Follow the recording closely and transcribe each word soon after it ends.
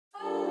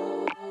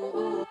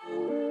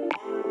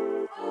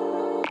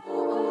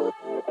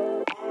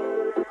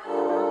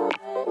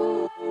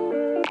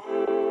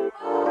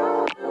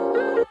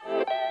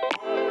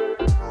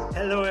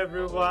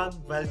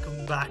everyone,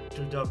 welcome back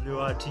to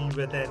WRT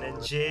with N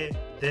and J.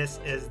 This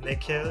is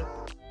Nikhil,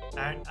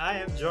 and I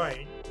am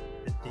joined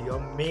with the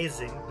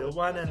amazing, the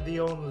one and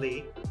the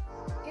only.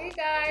 Hey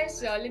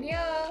guys, Jolin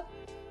here.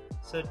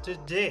 So,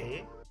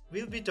 today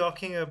we'll be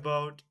talking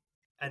about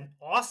an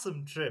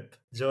awesome trip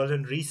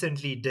Jolyn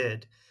recently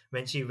did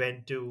when she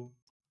went to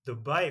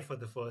Dubai for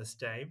the first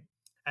time.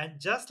 And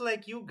just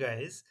like you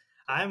guys,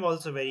 I'm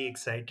also very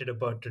excited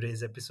about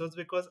today's episodes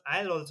because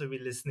I'll also be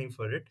listening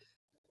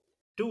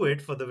to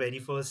it for the very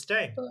first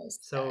time.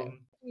 First So, time.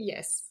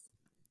 Yes.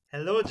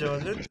 hello,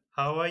 Jordan.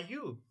 How are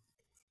you?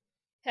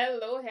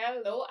 Hello.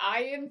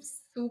 I am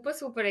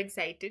super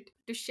excited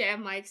to share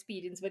my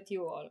experience with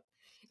you all.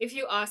 If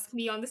you ask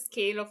me on the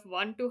scale of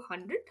 1 to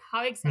 100,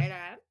 how excited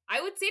I am,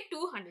 I would say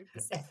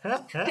 200%.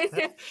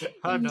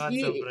 I'm not Yeah.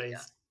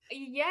 surprised.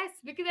 Yes,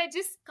 because I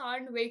just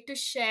can't wait to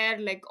share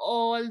like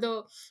all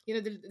the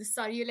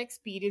surreal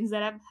experience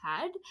that I've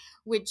had,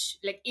 which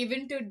like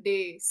even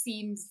today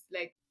seems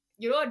like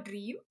a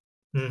dream.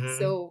 Hmm.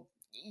 So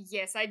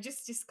yes, I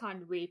just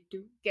can't wait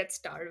to get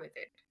started with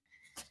it.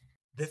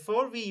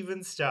 Before we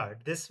even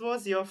start, this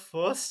was your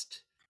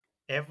first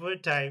ever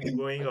time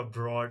going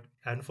abroad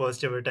and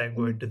first ever time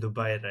going to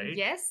Dubai, right?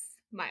 Yes,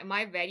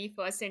 my very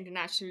first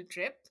international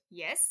trip.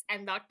 Yes,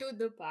 and not to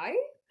Dubai.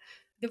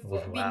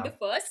 Being the Wow.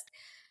 first,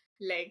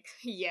 like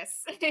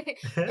yes,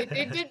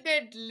 it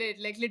did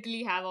like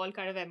literally have all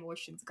kind of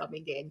emotions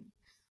coming in.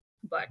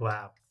 But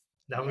Wow.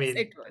 I yes, mean,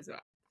 it was.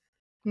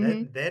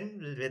 Mm-hmm.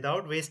 then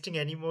without wasting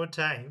any more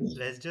time,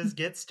 let's just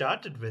get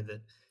started with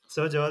it.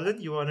 So,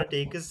 Jordan, you want to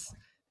take us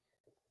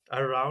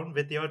around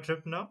with your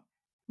trip now?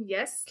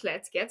 Yes,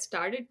 let's get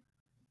started.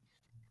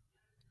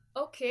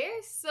 Okay,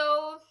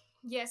 so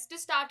yes, to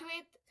start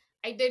with,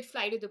 I did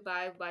fly to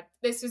Dubai, but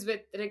this was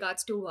with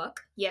regards to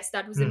work. Yes,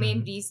 that was the main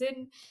Hmm.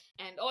 reason.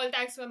 And all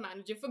thanks to my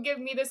manager for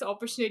giving me this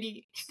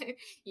opportunity.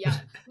 Yeah,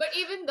 but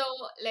even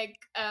though, like,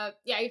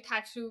 yeah, it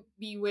had to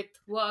be with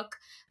work.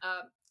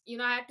 Uh,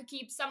 I had to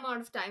keep some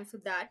amount of time for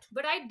that.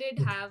 But I did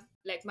have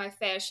like my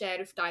fair share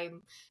of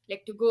time,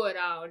 like to go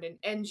around and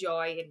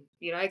enjoy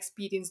and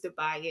experience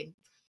Dubai and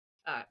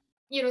uh,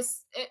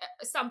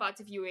 some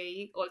parts of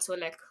UAE also,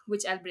 like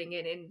which I'll bring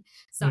in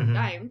some Hmm.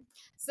 time.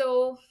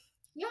 So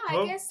yeah, I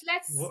Well, guess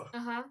let's.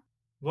 wha-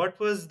 what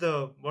was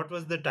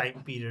the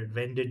time period?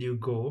 When did you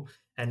go,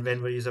 and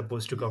when were you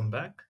supposed to come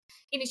back?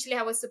 Initially,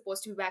 I was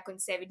supposed to be back on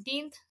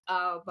 17th,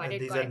 but it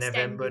These got are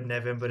November, extended.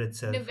 November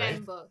itself, right?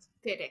 November,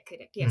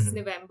 correct. Yes, Hmm.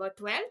 November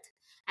 12th,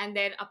 and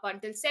then up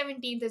until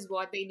 17th is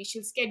what the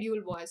initial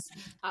schedule was.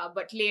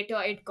 But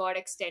later it got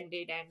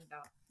extended, and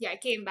yeah, I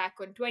came back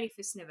on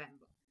 25th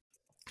November.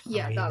 I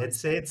Yeah, mean, that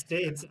it's was that.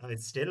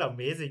 it's still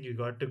amazing you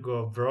got to go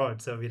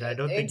abroad. So I mean, I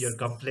don't think you're Ex-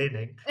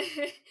 complaining.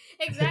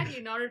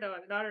 exactly, not at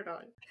all.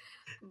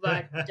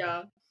 But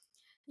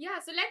yeah,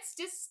 so let's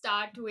just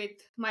start with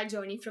my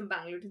journey from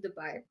Bangalore to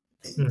Dubai,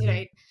 Hmm.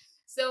 right?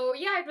 So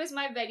yeah, it was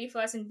my very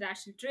first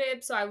international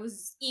trip, so I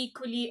was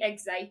equally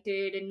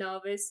excited and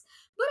nervous.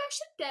 But I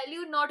should tell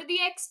you, not to the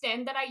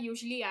extent that I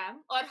usually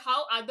am or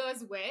how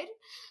others were.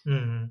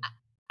 Hmm.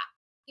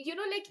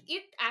 Like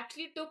it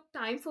actually took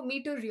time for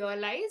me to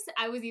realize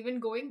I was even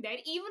going there,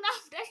 even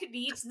after I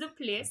reached the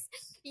place.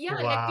 Yeah,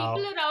 like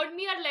people Wow. around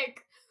me are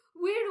like,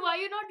 weird, why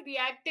you not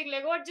reacting?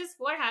 Like,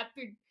 what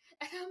happened?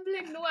 And I'm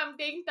like, no, I'm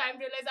taking time to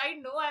realize I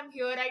know I'm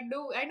here. I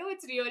know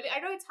it's real. I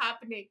know it's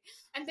happening.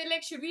 And they're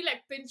like, should we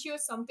like pinch you or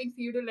something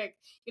for you to like,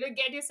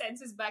 get your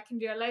senses back and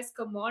realize,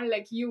 come on,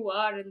 like you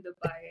are in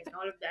Dubai and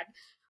all of that.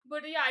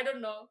 But yeah, I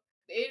don't know.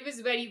 It was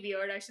very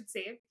weird, I should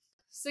say.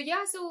 So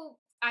yeah, so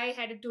I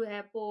headed to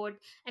airport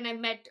and I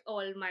met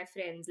all my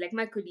friends, like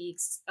my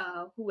colleagues,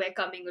 who were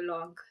coming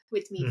along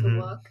with me for Hmm.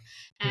 work.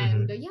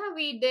 And Hmm. yeah,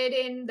 we did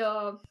in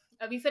the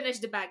we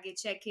finished the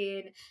baggage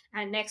check-in,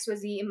 and next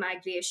was the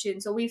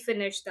immigration. So we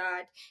finished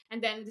that, and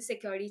then the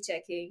security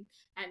checking,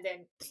 and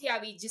then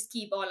yeah, we just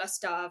keep all our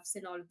stuffs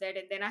and all of that.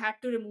 And then I had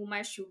to remove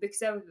my shoe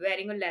because I was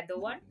wearing a leather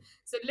one.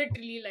 So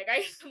literally, like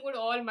I removed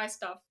all my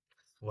stuff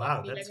of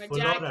Wow, me, like that's my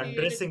full on jacket,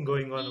 undressing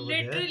going on over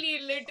there. literally,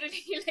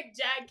 like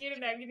jacket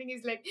and everything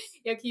is like,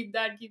 yeah, keep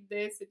that, keep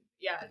this, and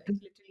yeah, like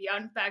literally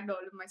unpacked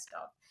all of my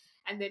stuff.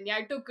 And then yeah,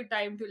 I took a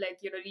time to like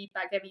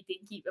repack everything,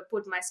 keep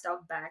put my stuff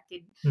back,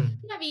 and Hmm.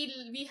 yeah,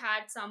 we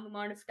had some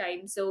amount of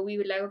time, so we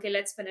were like, okay,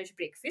 let's finish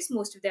breakfast.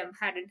 Most of them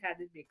hadn't had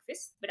the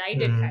breakfast, but I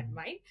did had Hmm.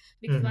 mine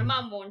because my Hmm.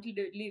 mom wanted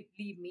to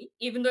leave me,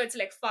 even though it's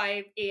like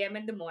 5 a.m.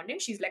 in the morning.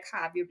 She's like,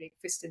 have your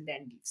breakfast and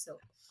then leave. So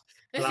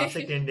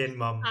Classic Indian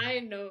mom. I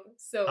know. I'm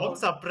So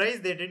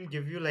surprised they didn't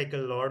give you like a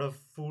lot of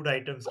food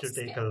items to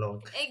take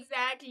along.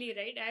 exactly,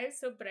 right? I was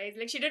surprised.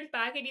 Like she didn't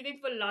pack anything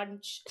for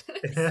lunch.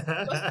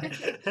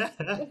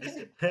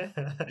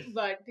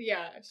 But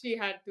yeah, she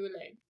had to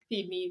like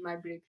feed me my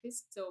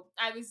breakfast. So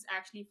I was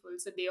actually full.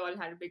 So they all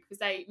had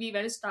breakfast. We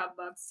went to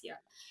Starbucks,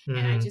 yeah,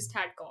 and I Hmm. just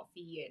had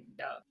coffee and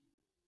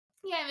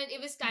yeah, I mean,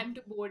 it was time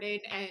to board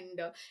in,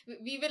 and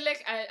we were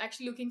like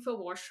actually looking for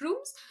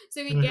washrooms.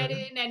 So we get Hmm.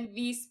 in and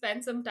we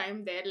spent some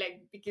time there,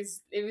 like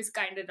because it was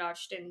kind of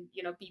rushed, and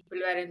people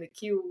were in the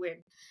queue,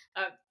 and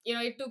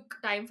it took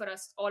time for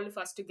us, all of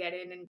us, to get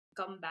in. And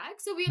come back.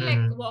 So we're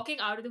like Mm-hmm. walking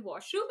out of the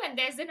washroom, and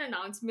there's an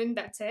announcement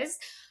that says,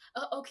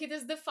 okay,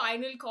 this is the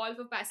final call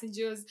for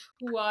passengers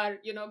who are,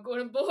 going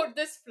to board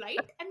this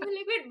flight. And we're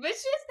like, wait, which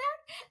is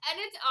that? And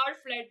it's our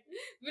flight.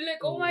 We're like,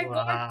 oh my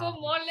god, Wow. come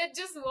on, let's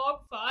just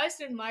walk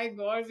fast. And my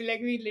god, we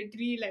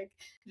literally like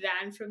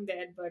ran from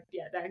there. But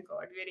yeah, thank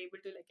god we were able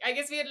to, like, I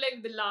guess we are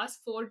like the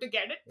last four to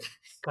get it.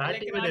 And Can't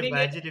like even running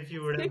it. imagine if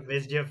you would have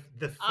missed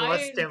the I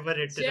first ever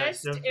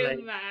just international flight.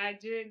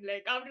 imagine,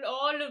 like, after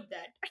all of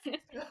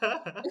that.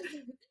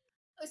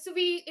 So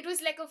it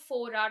was like a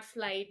 4 hour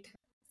flight.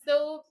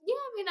 So yeah,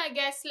 I mean, I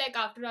guess like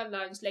after our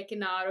lunch, like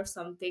an hour or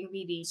something,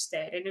 we reached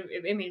there, and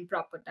I mean,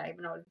 proper time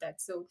and all of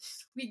that. So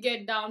we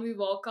get down, we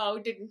walk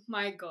out, and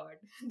my god,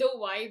 the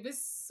vibe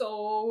is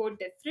so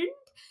different.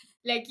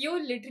 Like, you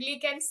literally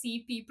can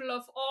see people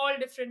of all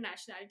different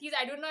nationalities.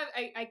 I don't know,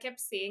 I kept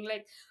saying,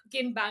 like, okay,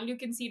 in Bangalore you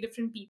can see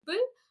different people,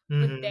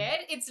 but Hmm. there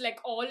it's like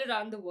all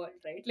around the world,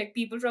 right? Like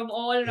people from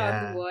all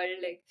around the Yeah. world,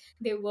 like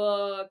they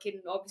work,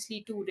 and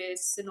obviously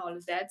tourists and all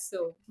of that.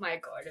 So my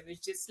god, it was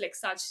just like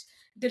such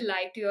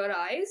delight to your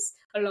eyes.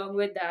 Along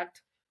with that,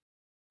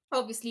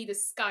 obviously the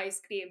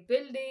skyscraper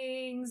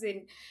buildings,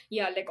 and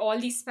yeah, like all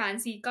these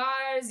fancy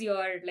cars,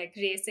 your like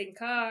racing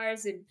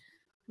cars, and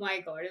my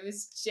god, it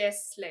was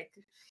just like,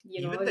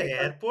 Even the like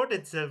a airport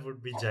itself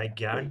would be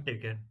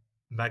gigantic and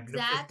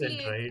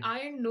magnificent, exactly. right?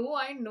 I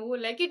know.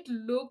 Like, it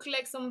looked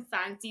like some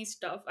fancy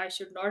stuff. I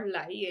should not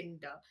lie.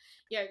 And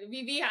yeah,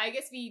 I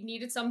guess we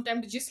needed some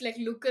time to just like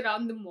look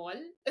around the mall.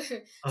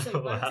 Oh,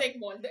 Sorry, not wow. like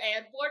mall, the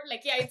airport.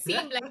 Like, yeah, it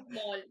seemed like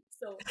mall.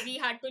 So we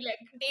had to like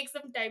take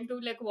some time to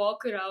like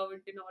walk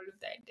around and all of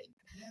that.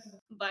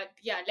 But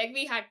yeah, like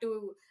we had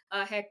to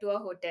head to our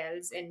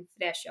hotels and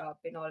fresh up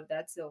and all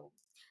that.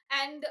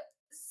 And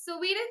so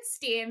we didn't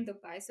stay in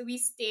Dubai, so we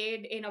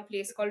stayed in a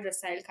place called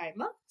Rasail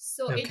Khaimah.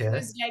 So it Okay.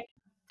 was like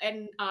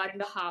an hour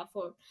and a half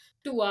or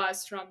 2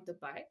 hours from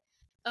Dubai.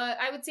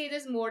 I would say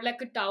this more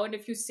like a town.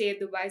 If you say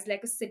Dubai is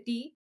like a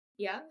city,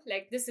 yeah,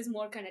 like this is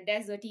more kind of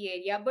deserty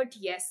area, but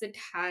yes, it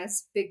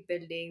has big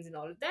buildings and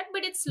all of that,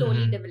 but it's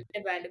slowly Hmm.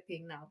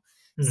 developing now.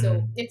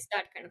 So Hmm. it's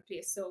that kind of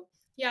place. So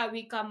yeah,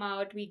 we come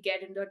out, we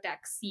get into a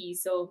taxi.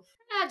 So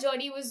yeah,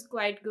 journey was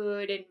quite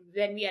good, and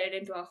then we headed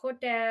into our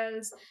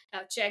hotels,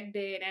 checked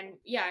in, and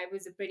yeah, it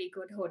was a pretty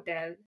good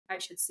hotel, I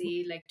should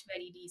say, like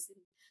very decent.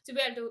 So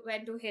we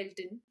went to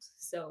Hilton.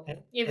 So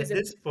it was At a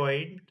this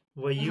point,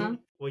 uh-huh.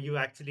 were you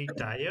actually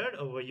tired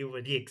or were you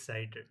very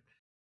excited?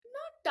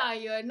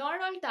 Tired, not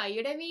at all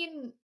tired. I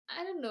mean,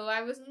 I don't know.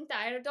 I wasn't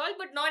tired at all,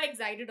 but not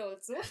excited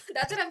also.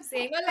 That's what I'm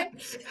saying. Or like,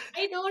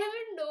 I don't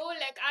even know.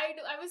 Like,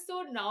 I was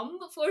so numb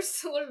for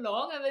so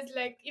long. I was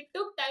like, it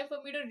took time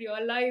for me to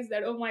realize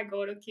that, oh my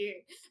god,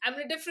 okay, I'm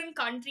in a different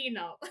country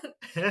now.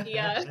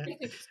 Yeah,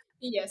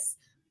 yes.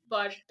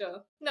 But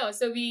no,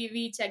 so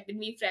we checked and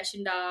we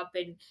freshened up,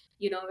 and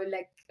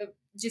like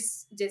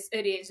just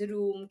arranged the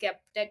room,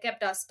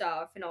 kept our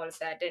stuff and all of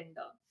that, and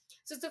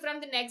so from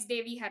the next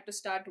day we had to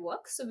start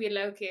work. So we're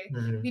like, okay,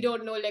 we Hmm.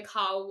 don't know like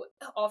how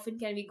often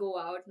can we go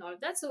out and all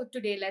of that. So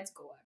today let's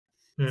go out.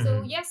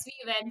 So Hmm. yes, we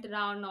went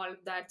around all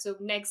of that. So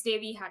next day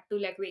we had to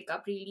like wake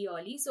up really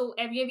early. So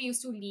every day we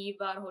used to leave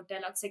our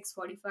hotel at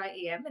 6:45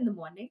 a.m. in the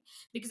morning,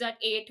 because at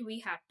 8 we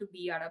had to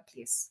be at our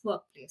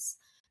workplace.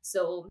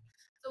 So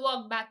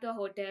walked back to our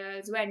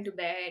hotels, went to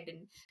bed,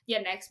 and yeah,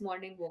 next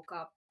morning woke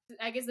up.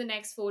 I guess the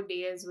next 4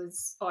 days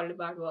was all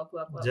about work,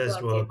 work, work,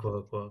 Just work. And work,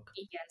 work, work.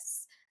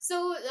 yes.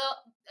 So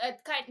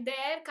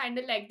they're kind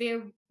of like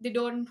they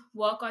don't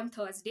work on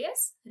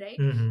Thursdays,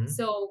 right? Hmm.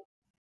 So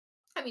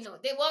I mean, no,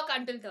 they work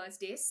until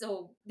Thursdays,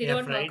 so they Yeah,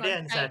 don't work Friday on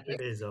and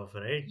Fridays. Saturdays off,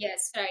 right?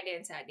 Yes, Friday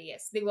and Saturday.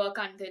 Yes, they work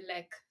until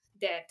like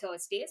their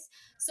Thursdays.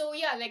 So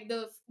yeah, like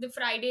the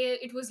Friday,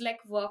 it was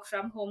like work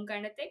from home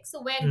kind of thing.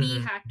 So where we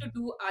Hmm. had to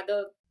do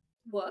other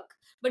work,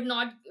 but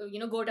not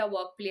go to a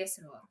workplace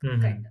and work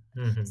kind Hmm. of.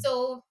 Hmm.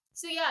 So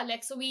yeah,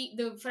 like so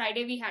the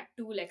Friday we had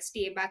to like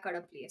stay back at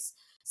a place.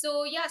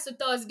 So yeah, so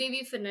Thursday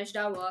we finished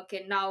our work,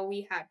 and now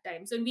we had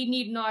time, so we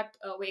need not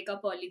wake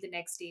up early the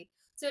next day.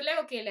 So like,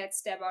 okay, let's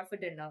step out for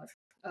dinner.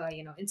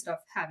 Instead of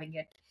having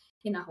it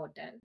in a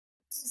hotel.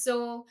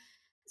 So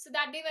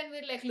that day when we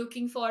are like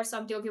looking for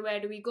something, okay, where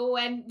do we go?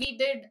 And we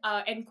did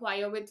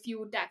inquire with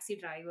few taxi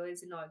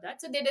drivers and all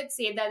that. So they did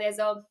say that there's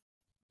a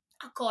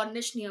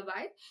Cornish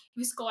nearby. It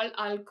was called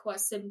Al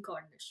Qasim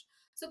Cornish.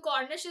 So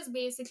Cornish is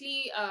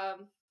basically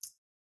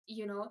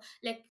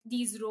like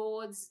these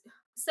roads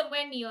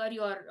somewhere near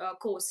your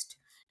coast,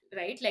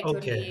 right? Like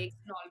your Okay. lakes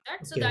and all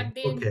that. So Okay. that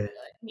they Okay.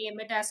 name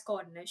it as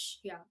Cornish.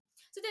 Yeah.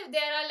 So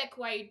there are like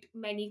quite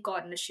many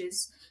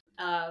Cornishes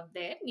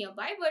there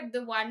nearby, but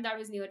the one that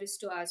was nearest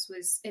to us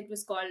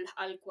was called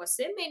Al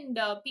Qasim, and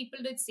people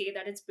did say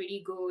that it's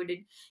pretty good,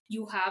 and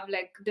you have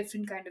like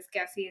different kind of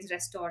cafes,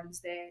 restaurants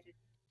there.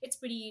 It's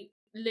pretty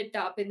lit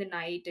up in the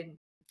night, and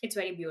it's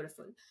very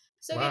beautiful.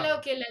 So we're like, Wow.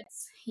 okay,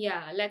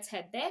 let's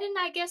head there. And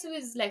I guess it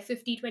was like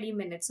 50-20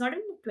 minutes, not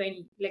even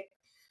 20, like,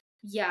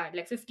 yeah,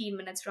 like 15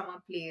 minutes from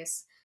our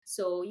place.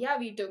 So yeah,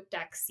 we took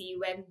taxi,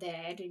 went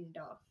there, and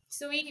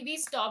So we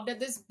stopped at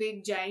this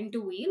big giant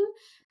wheel.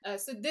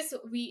 So this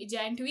we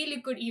giant wheel,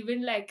 you could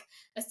even like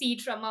a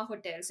seat from our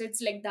hotel. So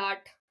it's like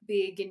that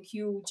big and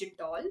huge and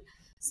tall.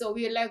 So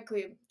we were like,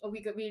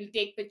 we'll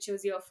take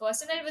pictures here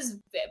first, and it was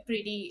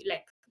pretty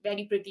like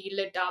very pretty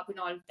lit up and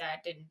all of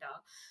that. And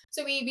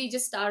so we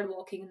just started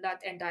walking in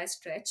that entire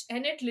stretch,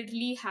 and it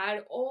literally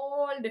had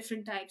all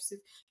different types of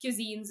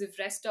cuisines, of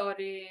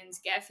restaurants,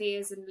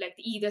 cafes, and like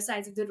either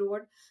sides of the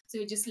road. So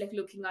we're just like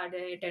looking at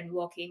it and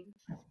walking.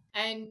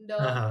 And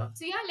Uh-huh.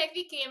 so yeah, like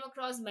we came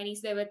across many.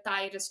 So there were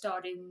Thai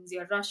restaurants,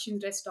 your Russian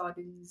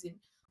restaurants, and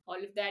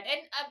all of that.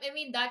 And I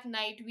mean, that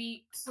night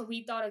we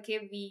thought,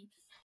 okay,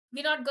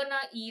 we're not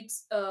gonna eat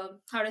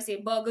how to say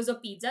burgers or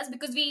pizzas,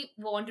 because we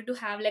wanted to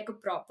have like a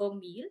proper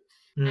meal.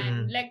 And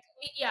Mm-hmm. like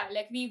yeah,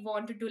 like we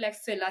wanted to like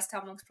fill our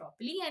stomachs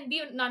properly, and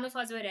we none of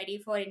us were ready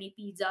for any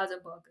pizzas or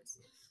burgers.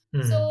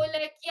 So Mm-hmm.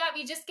 like yeah,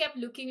 we just kept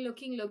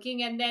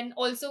looking, and then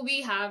also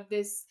we have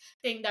this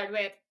thing that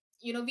where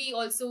we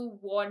also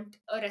want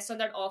a restaurant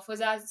that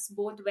offers us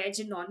both veg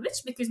and non-veg,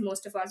 because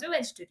most of us are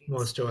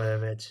vegetarians. Most of our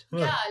veg.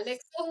 Huh. Yeah,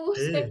 like so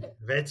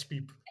Veg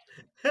people.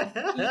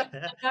 yeah,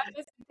 that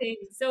was the thing.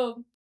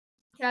 So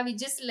yeah, we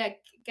just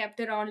like kept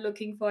around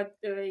looking for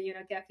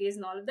cafes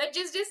and all of that.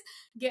 Just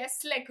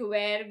guess like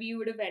where we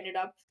would have ended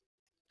up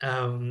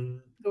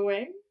um,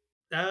 going.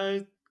 uh,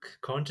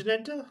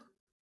 Continental?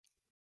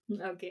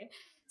 Okay.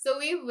 So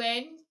we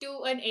went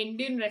to an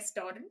Indian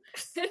restaurant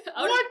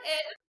out of What?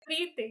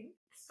 everything.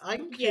 I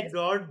Yes.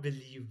 cannot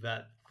believe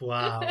that.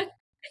 Wow.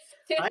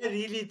 I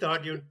really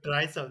thought you'd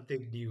try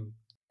something new.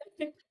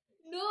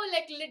 No,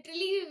 like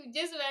literally we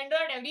just went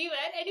out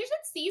everywhere, and you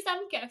should see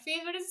some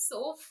cafes but it's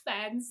so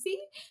fancy.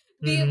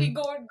 We we Mm-hmm.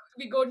 go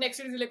we go next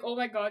to it, we're like, oh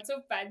my god,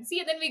 so fancy,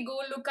 and then we go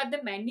look at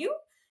the menu,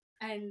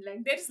 and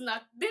like there's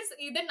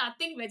either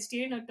nothing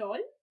vegetarian at all,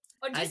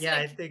 or just Yeah,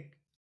 like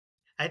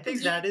I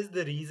think that is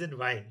the reason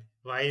why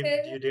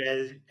you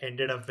guys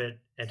ended up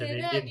at an correct.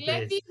 Indian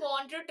Like we place.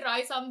 want to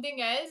try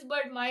something else,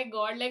 but my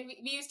God, like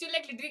we used to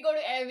like literally go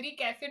to every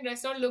cafe and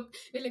restaurant. Look,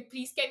 we're like,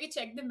 please, can we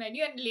check the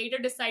menu and later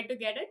decide to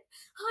get it?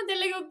 Oh, they're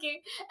like,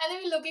 okay, and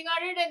then we're looking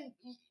at it,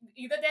 and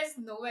either there's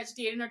no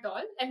vegetarian at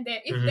all, and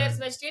there if there's Mm-hmm.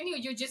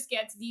 vegetarian, you just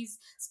get these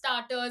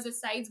starters or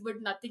sides,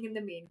 but nothing in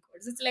the main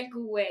course. It's like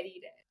very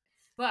rare.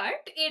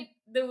 But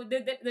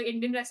the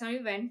Indian restaurant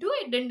we went to,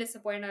 it didn't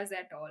disappoint us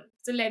at all.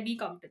 So let me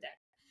come to that.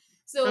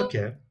 So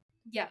Okay.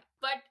 yeah,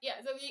 but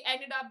yeah, so we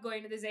ended up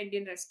going to this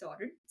Indian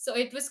restaurant. So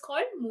it was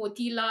called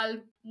Mahal.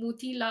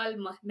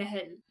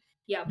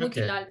 Yeah,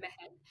 Okay. Motilal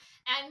Mahal.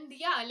 And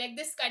yeah, like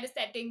this kind of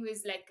setting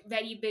was like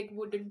very big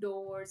wooden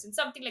doors and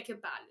something like a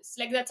palace.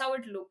 Like that's how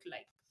it looked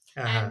like.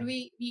 And Uh-huh.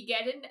 we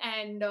get in,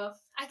 and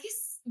I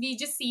guess we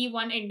just see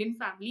one Indian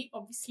family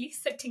obviously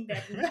sitting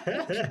there in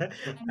line.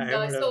 And I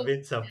would have so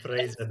been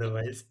surprised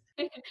otherwise.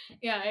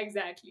 yeah,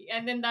 exactly.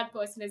 And then that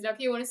person is like,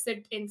 you want to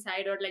sit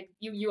inside, or like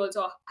you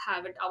also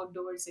have it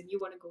outdoors and you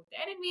want to go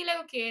there. And we're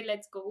like, okay,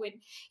 let's go.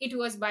 And it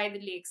was by the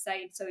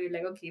lakeside, so we're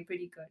like, okay,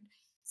 pretty good.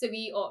 So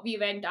we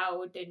went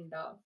out, and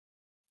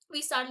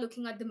we started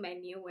looking at the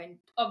menu, and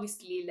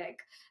obviously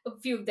like a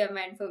few of them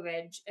went for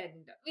veg,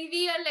 and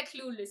we are like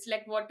clueless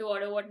like what to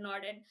order, what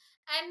not.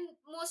 And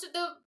most of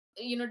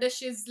the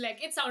dishes,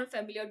 like it sounded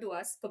familiar to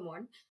us, come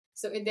on.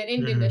 So they're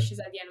Indian Mm-hmm. dishes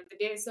at the end of the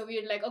day, so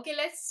we're like, okay,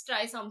 let's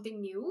try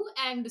something new.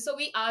 And so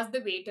we asked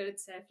the waiter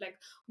itself, like,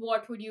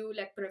 what would you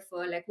like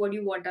prefer, like what do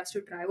you want us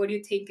to try, what do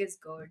you think is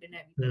good and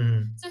everything.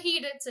 Mm-hmm. So he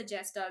did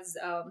suggest us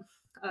uh,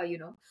 you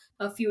know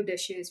a few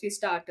dishes, few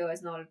starters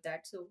and all of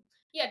that. So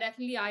yeah,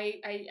 definitely.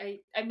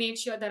 I made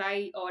sure that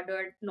I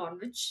ordered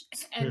non-veg,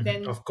 and Mm-hmm.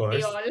 then Of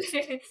they course, all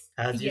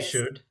as you yes,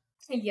 should.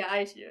 yeah,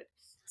 I should.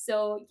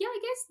 So yeah, I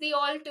guess they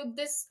all took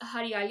this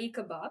haryali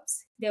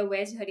kebabs. They're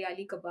veg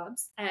haryali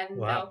kebabs,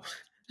 and Wow.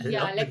 I yeah,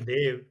 love the like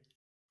name.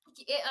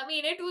 I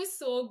mean, it was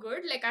so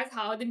good, like as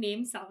how the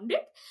name sounded.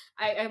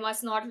 I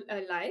must not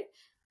lie.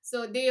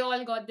 So they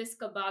all got this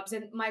kebabs,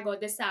 and my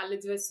God, the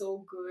salads were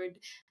so good.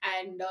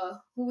 And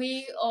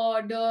we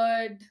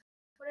ordered,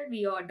 what did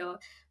we order?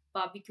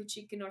 Barbecue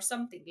chicken or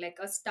something like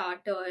a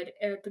starter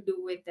to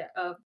do with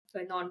a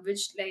non-veg,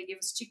 like it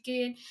was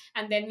chicken.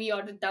 And then we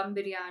ordered dum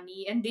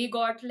biryani, and they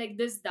got like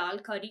this dal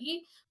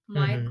curry.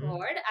 My Mm-hmm.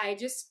 God, I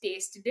just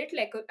tasted it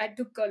like I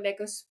took like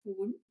a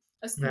scoop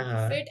of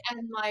Uh-huh. it,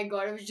 and my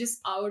God, it was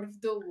just out of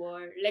the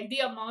world. Like the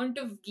amount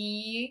of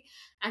ghee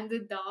and the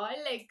dal,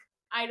 like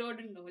I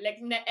don't know, like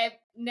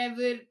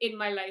never in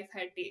my life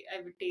had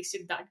ever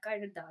tasted that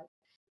kind of dal.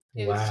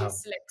 It was Wow.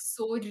 just like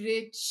so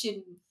rich,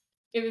 and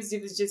it was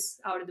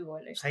just out of the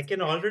world, I I should say.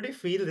 can already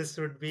feel this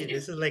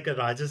is like a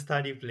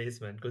Rajasthani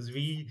placement because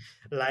we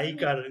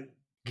like our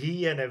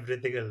ghee and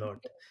everything a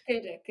lot.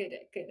 Correct.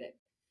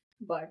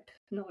 But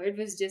no, it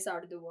was just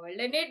out of the world,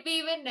 and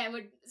we were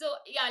never. So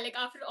yeah, like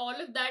after all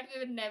of that, we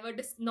were never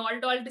not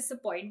at all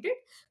disappointed,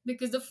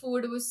 because the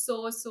food was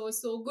so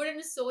good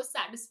and so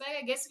satisfying.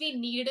 I guess we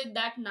needed it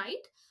that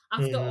night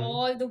after Mm-hmm.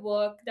 all the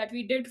work that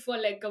we did for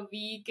like a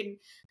week, and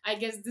I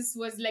guess this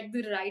was like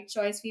the right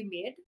choice we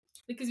made,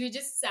 because we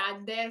just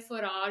sat there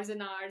for hours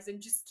and hours and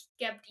just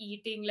kept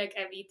eating like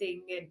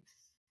everything.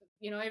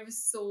 it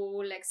was so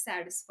like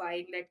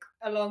satisfying, like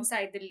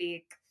alongside the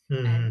lake.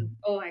 And Hmm.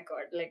 oh my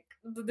god, like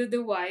the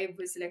vibe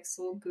was like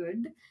so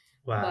good.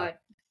 Wow. But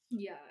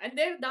yeah, and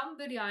their dum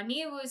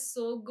biryani was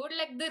so good,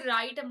 like the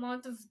right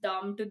amount of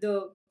dum to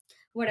the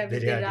whatever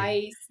the Biryani.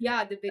 rice,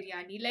 yeah, the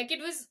biryani, like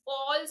it was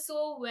all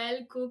so well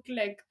cooked,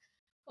 like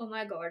oh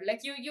my god,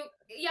 like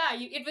yeah,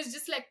 it was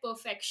just like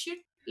perfection,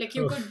 like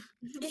you could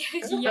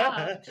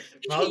yeah.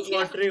 Mouth Yeah,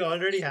 watering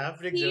already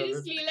happening,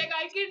 Jordan. seriously, like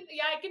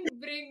I can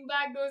bring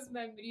back those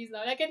memories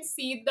now. I can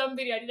see them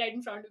biryani right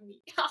in front of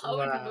me. How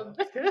it Wow.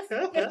 looked.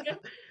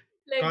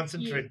 Like,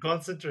 yeah.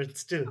 Concentrate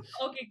still.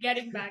 Okay,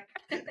 getting back.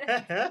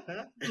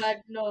 But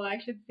no, I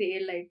should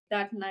say like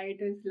that night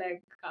was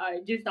like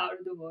just out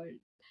of the world.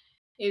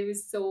 It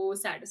was so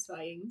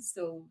satisfying.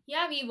 So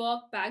yeah, we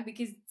walked back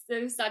because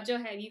there was such a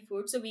heavy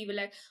food. So we were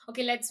like,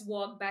 okay, let's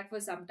walk back for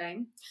some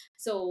time.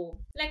 So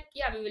like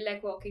yeah, we were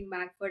like walking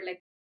back for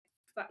like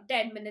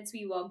 10 minutes.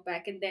 We walked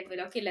back and then we're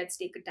like, okay, let's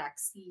take a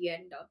taxi.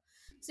 And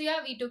so yeah,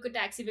 we took a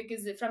taxi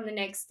because from the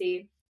next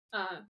day,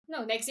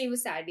 no, next day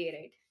was Saturday,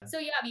 right? So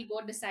yeah, we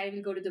both decided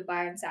we'll go to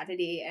Dubai on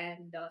Saturday.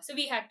 And so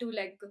we had to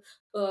like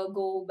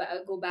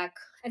go back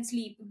and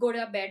sleep, go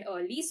to bed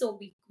early so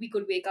we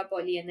could wake up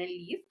early and then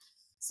leave.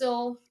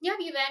 So yeah,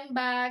 we went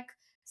back,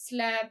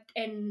 slept,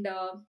 and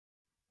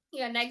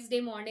yeah, next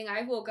day morning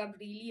I woke up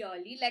really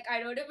early. Like I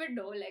don't even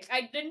know. Like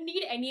I didn't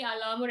need any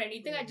alarm or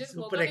anything. I just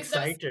woke Super up because I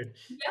was, excited.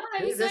 yeah,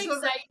 I was so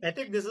excited. I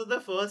think this was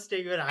the first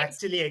time you're Ex-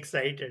 actually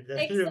excited that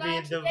to be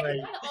in exactly. the Like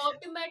wild. that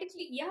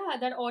automatically, yeah,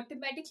 that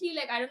automatically,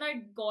 like I don't know,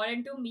 it got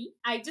into me.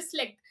 I just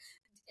like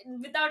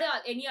without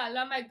any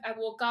alarm, I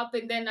woke up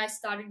and then I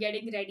started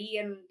getting ready.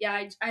 And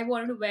yeah, I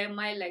wanted to wear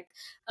my like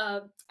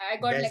I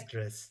got like Best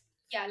dress.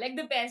 yeah, like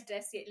the best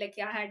dress. Like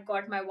yeah, I had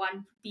got my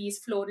one piece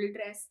floral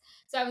dress.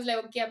 So I was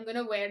like, okay, I'm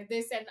gonna wear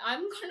this and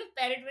I'm gonna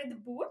pair it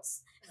with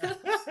boots.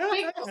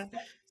 because,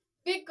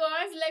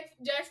 because like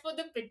just for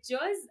the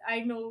pictures,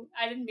 I know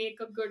I didn't make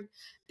a good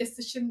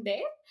decision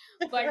there.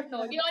 But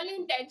no, the only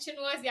intention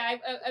was yeah,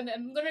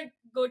 I'm gonna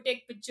go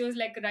take pictures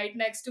like right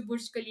next to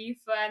Burj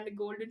Khalifa and the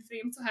golden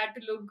frame, so I had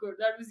to look good.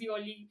 That was the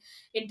only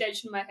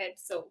intention in my head.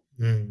 So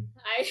Hmm.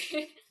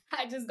 I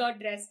I just got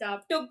dressed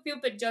up, took few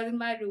pictures in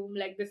my room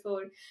like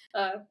before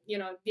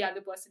the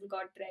other person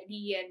got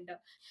ready. And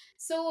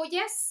so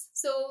yes,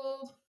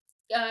 so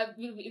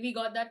we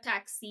got that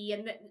taxi.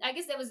 And then, I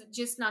guess there was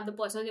just another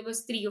person, there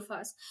was three of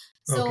us.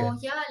 Okay. So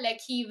yeah, like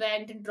he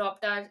went and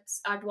dropped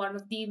us at one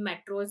of the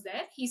metros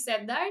there. He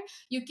said that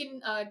you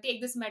can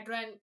take this metro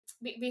and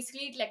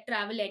basically like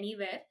travel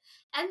anywhere.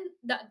 And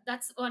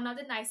that's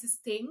another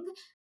nicest thing.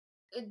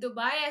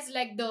 Dubai has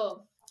like the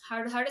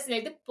how to say,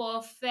 like the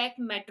perfect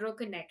metro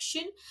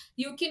connection.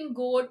 You can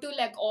go to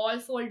like all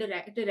four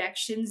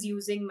directions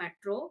using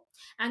metro,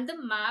 and the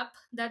map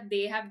that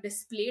they have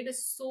displayed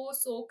is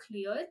so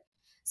clear.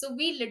 So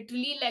we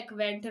literally like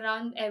went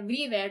around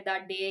everywhere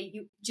that day.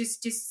 You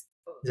just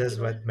Just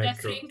with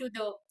metro. referring to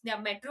the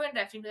metro and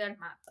referring to that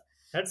map.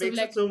 That So makes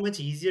it like so much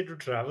easier to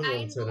travel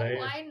also, right?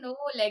 I know,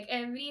 like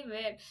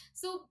everywhere.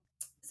 So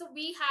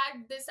we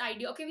had this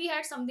idea. Okay, we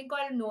had something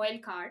called Noel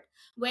card,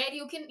 where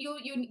you can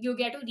you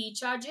get to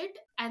recharge it,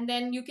 and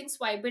then you can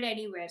swipe it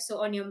anywhere.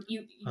 So on your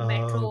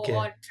metro Okay.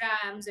 or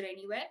trams or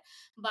anywhere.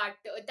 But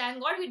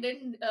thank God we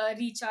didn't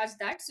recharge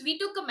that. So we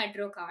took a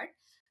metro card,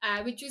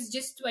 which was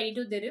just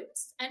 22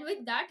 dirhams, and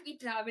with that we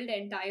traveled the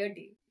entire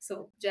day.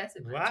 So just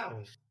imagine,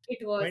 Wow.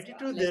 it was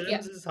 22 like yeah.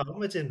 dirhams is how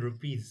much in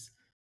rupees?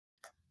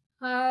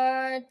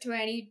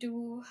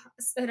 22,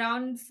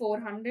 around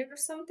 400 or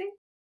something.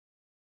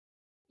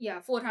 Yeah,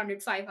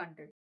 400,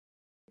 500.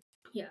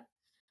 Yeah.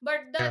 But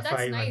Yeah,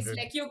 that's nice. 500.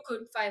 Like you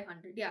could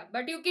 500. Yeah.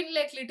 But you can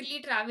like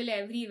literally travel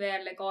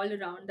everywhere, like all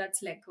around.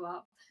 That's like,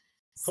 wow.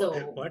 So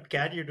What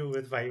can you do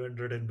with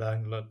 500 in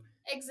Bangalore?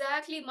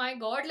 exactly, my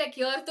God. Like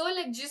here though,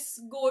 like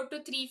just go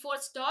to 3, 4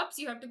 stops,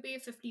 you have to pay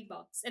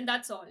 $50. And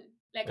that's all.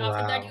 Like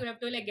after that you Wow. have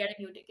to like get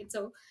a new ticket.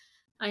 So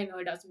I know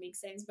it doesn't make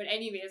sense, but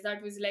anyways,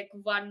 that was like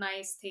one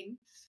nice thing.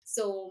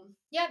 So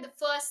yeah, the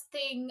first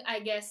thing I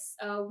guess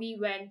we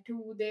went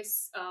to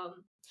this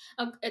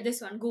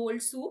one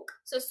gold souk.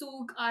 So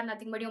souk are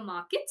nothing but your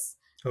markets,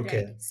 right?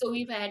 Okay. So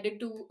we've headed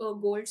to a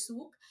gold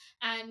souk,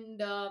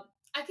 and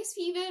I guess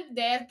we were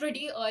there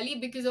pretty early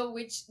because of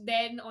which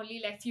then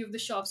only like few of the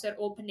shops were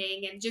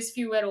opening and just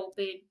few were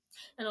open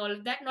and all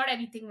of that. Not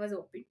everything was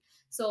open.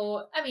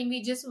 So I mean,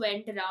 we just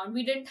went around.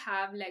 We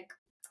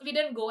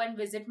didn't go and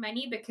visit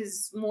many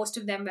because most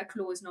of them were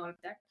closed and all of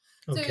that.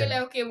 So we were Okay.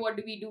 like, okay, what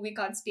do we do? We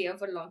can't stay here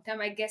for a long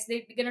time. I guess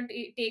they're gonna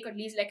take at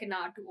least like an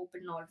hour to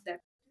open all of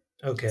that.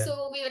 Okay.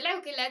 So we were like,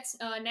 okay, let's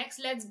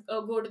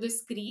go to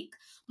this creek,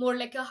 more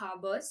like a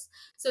harbors.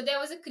 So there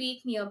was a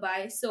creek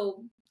nearby.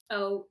 So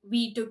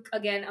we took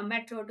again a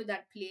metro to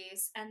that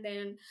place, and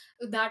then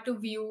that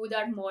view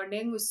that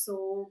morning was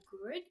so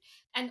good.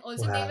 And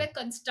also they Wow. were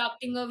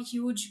constructing a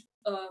huge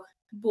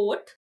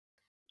boat.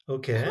 I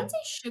Okay. won't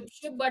say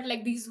ship, but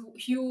like these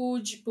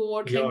huge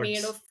boat, like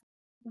made Yachts. of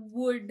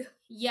wood.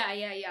 Yeah,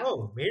 yeah, yeah.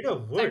 Oh, made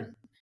of Con- wood.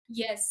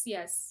 Yes,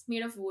 yes,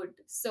 made of wood.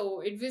 So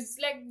it was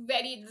like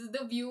very,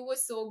 the view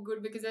was so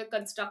good because they're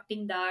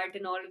constructing that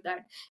and all of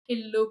that.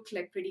 It looked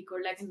like pretty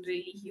good, like a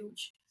really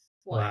huge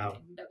one. Wow.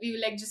 And we were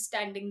like just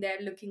standing there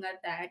looking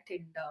at that.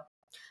 And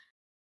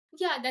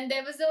yeah, then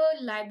there was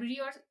a library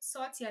or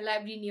sorts, yeah,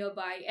 library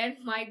nearby. And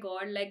my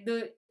God, like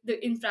the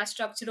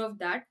infrastructure of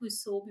that was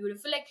so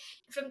beautiful. Like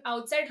from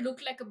outside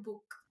looked like a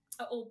book,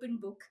 an open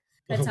book.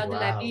 That's how the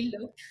Wow. library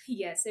looked.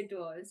 Yes, it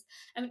was.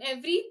 I mean,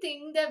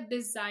 everything they've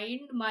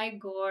designed, my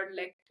God,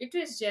 like it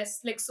was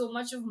just like so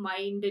much of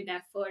mind and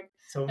effort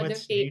So that they've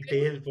much taken.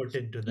 detail put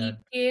into that.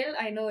 Detail,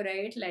 I know,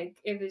 right?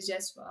 Like it was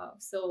just wow.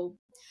 So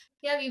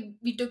yeah,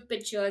 we took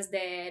pictures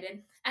there,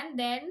 and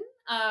then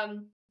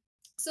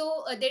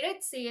so they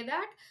did say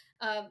that.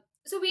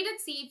 So we did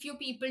see a few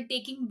people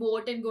taking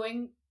boat and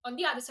going on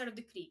the other side of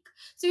the creek.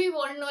 So we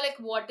want to know like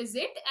what is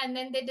it, and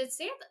then they did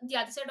say the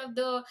other side of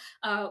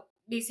the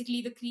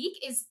basically the creek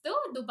is the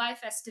Dubai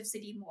Festive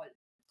City Mall.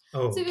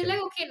 Oh, So we are okay.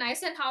 like, okay,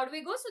 nice. And how do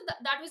we go? So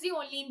that was the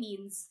only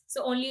means.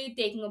 So only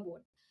taking a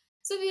boat.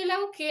 So we were like,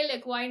 okay,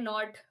 like why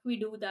not? We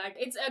do that.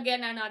 It's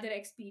again another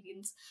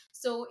experience.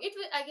 So it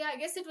was, I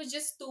guess it was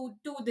just two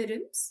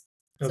dirhams.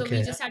 So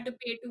we Okay. just had to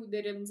pay 2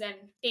 dirhams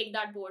and take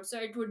that boat. So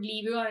it would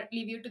leave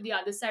you to the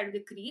other side of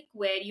the creek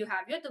where you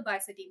have your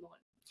Dubai City Mall.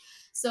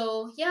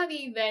 So yeah,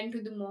 we went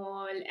to the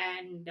mall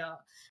and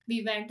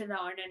we went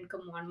around and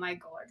come on, my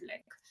God,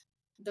 like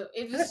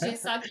it was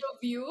just such a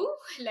view.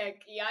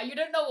 Like yeah, you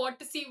don't know what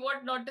to see,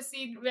 what not to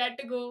see, where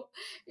to go.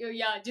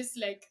 Yeah, just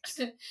like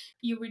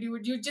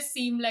you just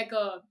seem like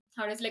a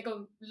how does like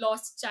a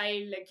lost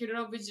child, like you don't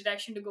know which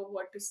direction to go,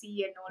 what to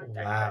see and all of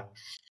that. But Wow.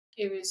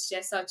 it was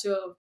just such a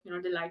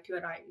delight to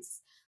your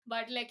eyes.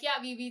 But like yeah,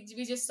 we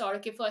just thought,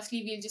 okay,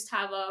 firstly we'll just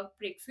have a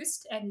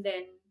breakfast and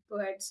then go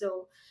ahead.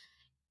 So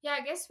yeah,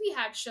 I guess we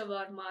had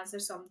shawarmas or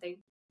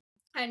something,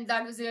 and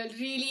that was a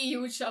really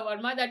huge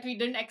shawarma that we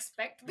didn't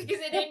expect because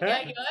in India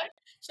here,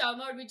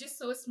 shawarma would be just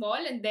so small,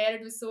 and there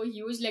it was so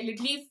huge, like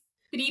literally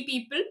 3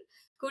 people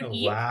could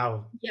eat.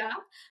 Wow. Yeah,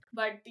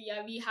 but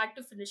yeah, we had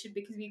to finish it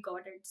because we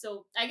got it.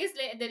 So I guess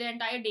the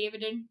entire day we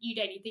didn't eat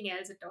anything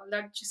else at all.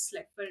 That just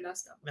like filled our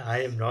stomach. I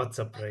am not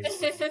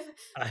surprised.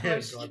 I For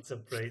am sure. not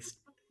surprised.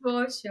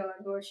 For sure,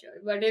 for sure.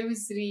 But it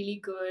was really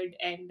good.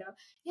 And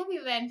yeah,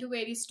 we went to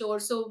various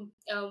stores. So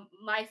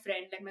my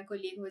friend, like my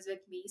colleague who was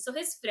with me, so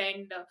his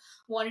friend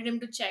wanted him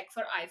to check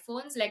for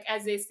iPhones, like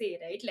as they say,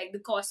 right? Like the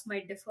cost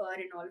might differ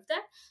and all of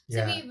that. So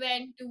Yeah. we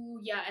went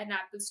to, yeah, an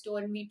Apple store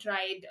and we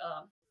tried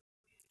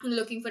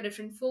looking for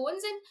different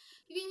phones, and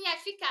we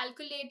actually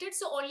calculated,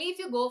 so only if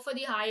you go for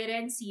the higher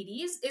end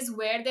series is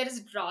where there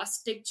is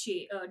drastic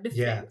Yeah.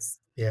 difference,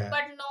 Yeah.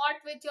 but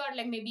not with your,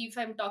 like maybe if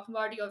I'm talking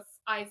about your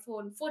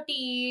iPhone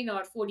 14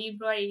 or 14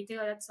 Pro or anything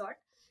of that sort,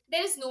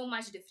 there is no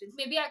much difference.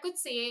 Maybe I could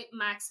say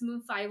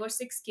maximum 5 or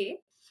 6K,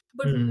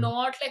 but Hmm.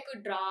 not like a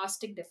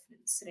drastic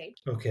difference, right?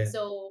 Okay.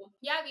 So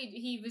yeah,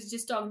 he was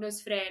just talking to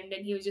his friend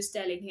and he was just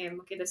telling him,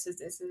 okay, this is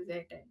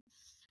it. And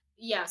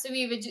yeah, so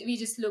we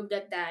just looked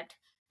at that.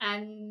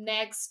 And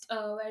next,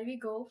 where we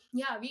go,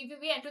 yeah, we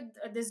entered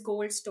this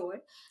gold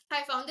store.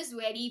 I found this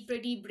very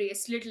pretty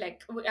bracelet,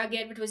 like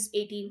again it was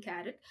 18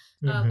 carat,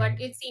 but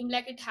Hmm. it seemed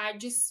like it had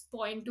just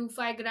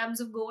 0.25 grams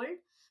of gold.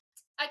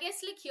 I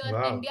guess like here in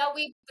Wow. India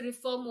we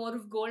prefer more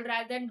of gold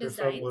rather than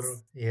Prefer more.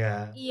 designs.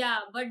 Yeah. Yeah,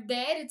 but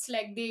there it's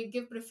like they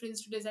give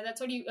preference to design. That's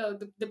what the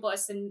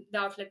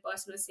outlet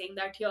person was saying,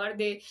 that here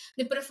they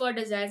prefer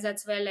designs.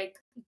 That's where like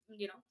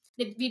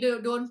we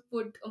don't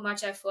put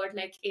much effort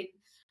like in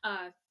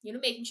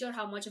making sure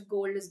how much of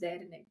gold is there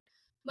in it.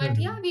 But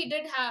yeah, Hmm. we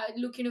did have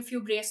look in a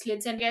few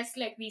bracelets, and guess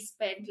like we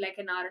spent like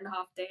an hour and a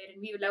half there,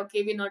 and we were like,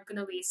 okay, we're not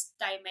gonna waste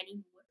time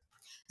anymore.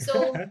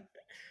 So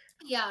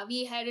yeah,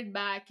 we headed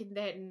back, and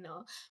then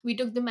we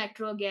took the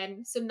metro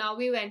again. So now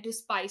we went to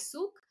Spice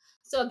Souk.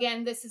 So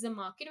again, this is a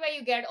market where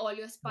you get all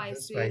your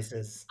spices.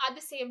 Spices. At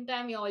the same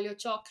time, all your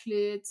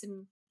chocolates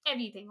and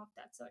everything of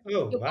that sort.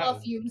 Oh, Your wow.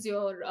 perfumes,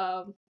 your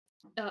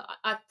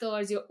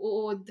attars, your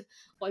oud,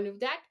 all of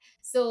that.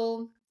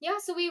 So yeah,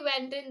 so we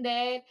went in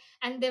there,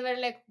 and they were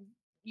like,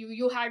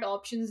 you had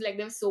options, like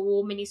there were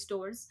so many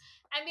stores.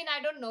 I mean,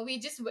 I don't know. We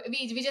just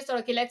thought,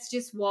 okay, let's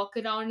just walk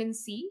around and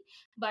see.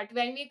 But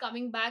when we're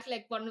coming back,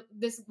 like one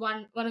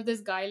of this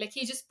guy, like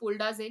he just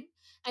pulled us in,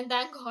 and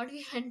thank God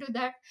we went to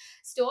that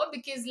store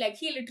because like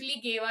he literally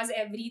gave us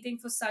everything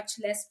for such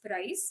less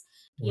price.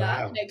 Yeah,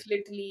 Wow. like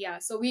literally, yeah.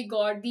 So we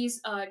got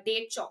these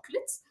date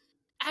chocolates,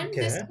 and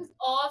this Okay. was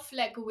of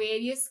like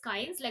various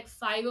kinds, like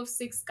 5 or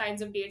 6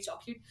 kinds of date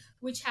chocolate,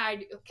 which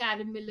had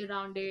caramel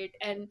around it,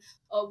 and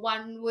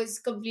one was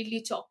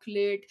completely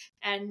chocolate,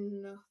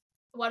 and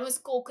one was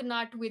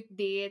coconut with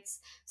dates.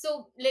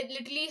 So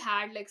literally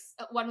had like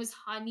one was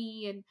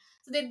honey, and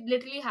so they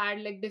literally had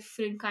like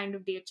different kind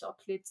of date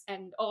chocolates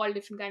and all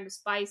different kind of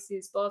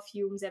spices,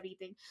 perfumes,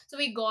 everything. So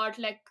we got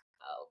like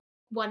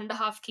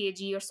 1.5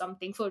 kg or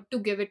something for to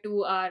give it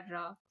to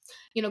our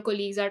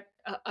colleagues at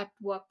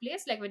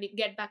workplace, like when you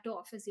get back to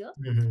office here.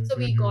 Hmm. So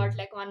we got Hmm.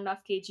 like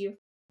 1.5 kg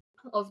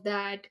of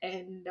that.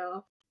 And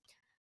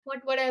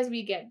what else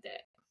we get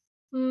there?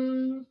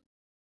 Hmm.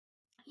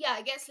 yeah,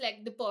 I guess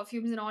like the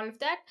perfumes and all of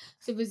that.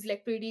 So it was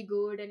like pretty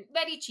good and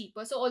very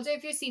cheaper. So also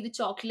if you see the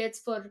chocolates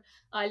for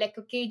like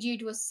a kg,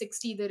 it was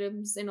 60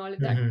 dirhams and all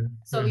of that. Mm-hmm.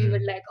 So we were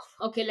Mm-hmm. like,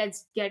 okay,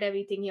 let's get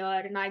everything here.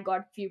 And I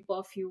got few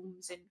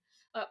perfumes and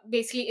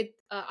basically it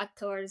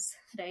athars,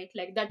 right?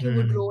 Like that you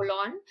would Mm-hmm. roll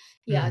on.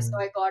 Yeah, so Mm-hmm.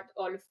 I got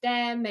all of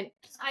them, and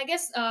I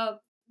guess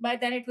by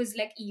then it was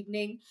like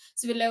evening.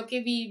 So we're like,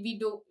 okay,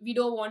 we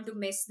don't want to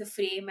miss the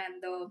frame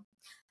and the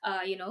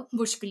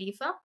Burj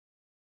Khalifa.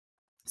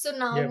 So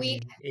now Yeah, I we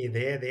mean,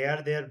 they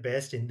are their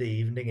best in the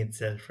evening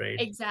itself,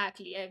 right?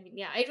 exactly. I mean,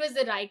 yeah, it was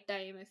the right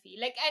time. I feel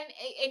like, and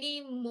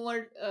any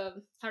more,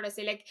 how do I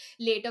say, like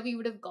later we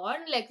would have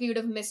gone, like we would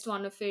have missed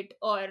one of it,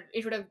 or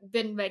it would have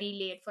been very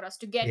late for us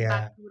to get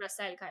back Yeah. to Ras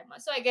Al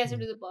Khaimah. So I guess it Mm.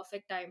 was the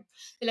perfect time.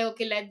 We're like,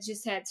 okay, let's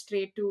just head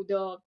straight to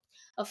the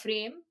a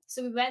frame.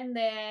 So we went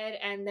there,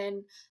 and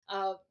then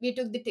we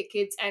took the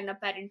tickets, and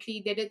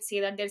apparently they did say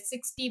that there's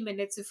 60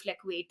 minutes of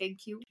like waiting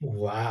queue.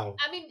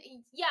 Wow. I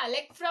mean, yeah,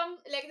 like from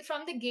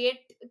the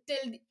gate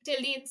till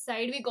the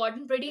inside, we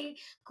gotten pretty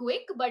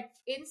quick, but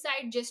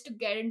inside just to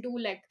get into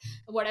like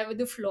whatever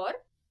the floor,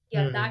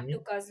 yeah, that Mm-hmm.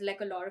 took us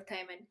like a lot of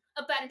time. And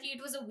apparently,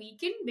 it was a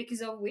weekend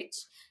because of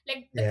which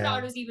like the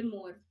crowd Yeah. was even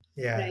more,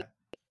 right? Yeah.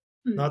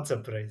 Hmm. Not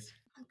surprised.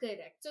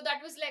 Correct. So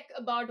that was like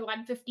about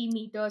 150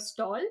 meters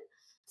tall.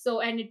 So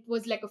and it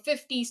was like a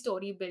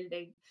 50-story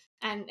building,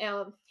 and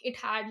it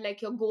had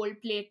like your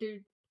gold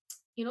plated,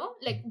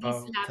 like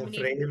these The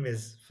laminated.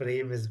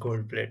 frame is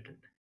gold plated.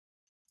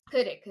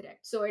 Correct,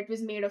 correct. So it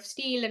was made of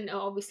steel and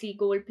obviously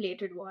gold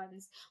plated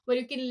ones, where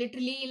you can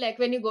literally like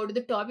when you go to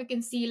the top, you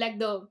can see like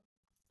the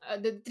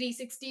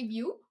 360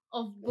 view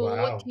of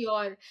both Wow.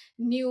 your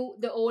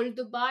the old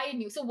Dubai and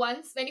new. So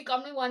once when you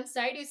come to one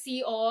side, you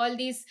see all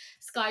these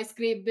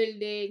skyscraper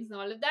buildings and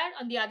all of that.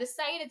 On the other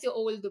side, it's your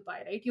old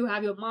Dubai, right? You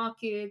have your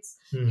markets,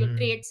 your Mm-hmm.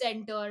 trade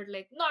center,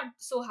 like not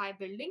so high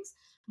buildings,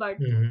 but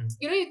Mm-hmm.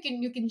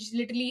 you can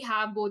literally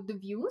have both the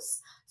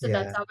views. So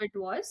that's Yeah. how it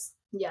was.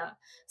 Yeah.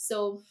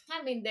 So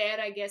I mean, there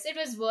I guess it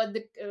was worth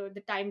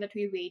the time that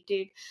we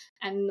waited,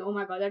 and oh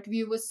my god, that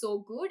view was so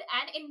good.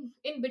 And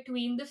in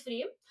between the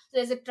frame,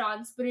 there's a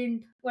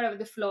transparent whatever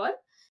the floor,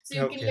 so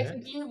you can like Okay.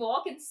 literally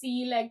walk and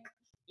see like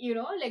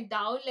like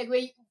down like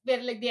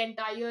where like the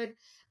entire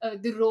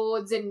the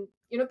roads and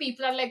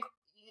people are like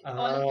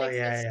all of Oh, like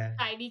yeah, such yeah.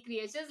 tiny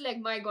creatures. Like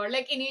my god,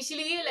 like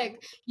initially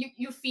like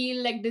you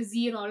feel like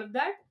dizzy and all of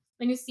that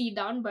when you see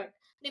down, but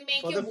they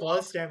make For you the walk.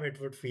 first time, it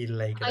would feel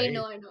like, I right?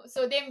 know, I know.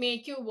 So they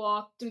make you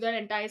walk through that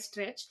entire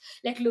stretch,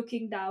 like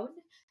looking down.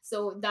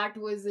 So that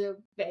was a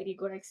very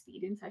good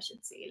experience, I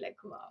should say. Like,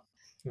 wow.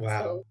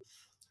 So Wow.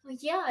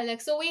 yeah,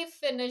 like so we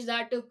finished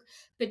that, took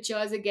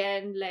pictures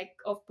again, like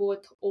of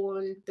both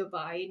old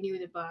Dubai, new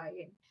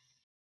Dubai, and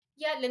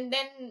yeah. And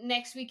then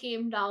next we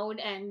came down,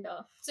 and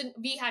so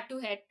we had to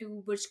head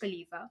to Burj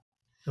Khalifa.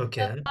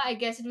 Okay. I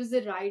guess it was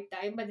the right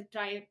time by the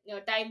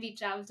time we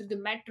traveled through the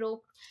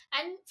metro,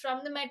 and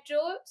from the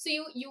metro, so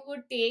you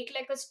would take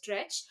like a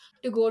stretch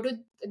to go to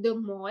the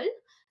mall.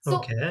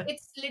 So Okay.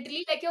 it's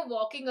literally like you're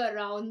walking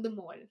around the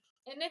mall,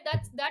 and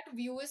that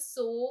view is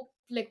so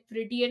like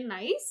pretty and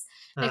nice.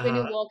 Like when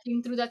you're Uh-huh.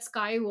 walking through that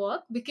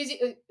skywalk, because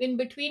in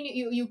between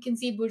you can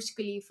see Burj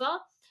Khalifa,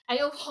 and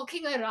you're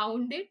walking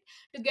around it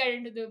to get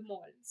into the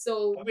mall.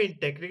 I So mean,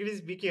 technically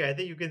speaking, I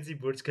think you can see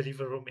Burj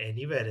Khalifa from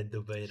anywhere in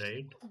Dubai,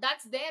 right?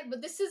 that's there,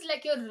 but this is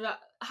like your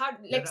hard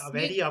You're like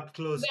you very up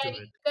close to very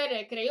it.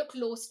 correct, correct, you're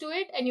close to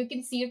it and you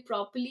can see it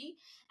properly.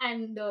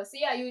 And so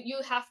yeah,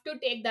 you have to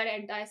take that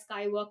entire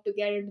skywalk to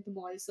get into the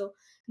mall. So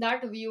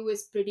that view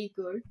is pretty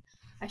good,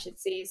 I should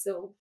say.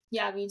 So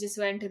yeah, we just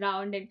went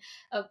around, and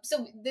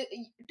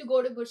to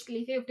go to Burj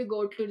Khalifa, you have to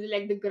go to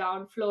like the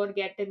ground floor,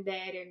 get in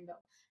there, and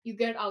you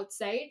get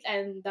outside,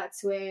 and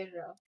that's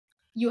where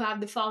you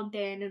have the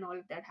fountain and all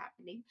of that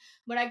happening.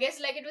 But I guess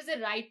like it was the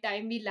right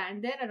time we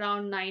land there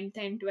around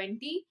 9:10,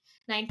 20,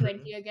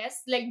 9:20, Mhm. I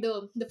guess. Like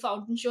the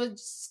fountain show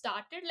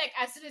started like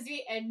as soon as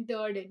we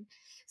entered in.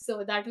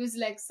 So that was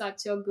like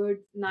such a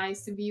good,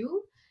 nice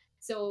view.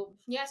 So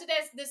yeah, so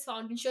there's this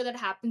fountain show that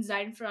happens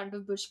right in front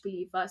of Burj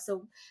Khalifa.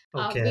 So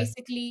Okay.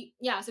 basically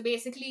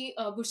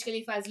Burj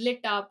Khalifa is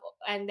lit up,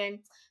 and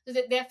then so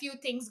there are a few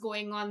things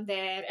going on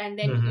there, and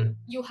then Hmm.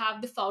 you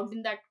have the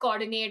fountain that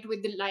coordinate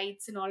with the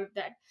lights and all of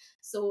that.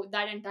 So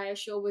that entire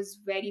show was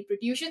very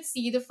pretty. You should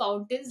see the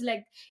fountains.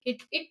 Like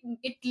it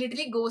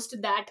literally goes to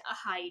that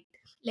height.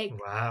 Like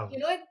Wow.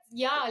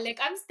 yeah, like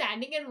I'm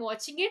standing and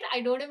watching it.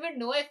 I don't even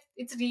know if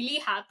it's really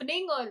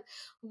happening or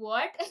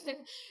what.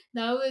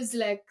 That was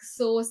like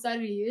so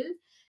surreal.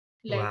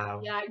 Like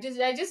Wow. yeah,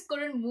 I just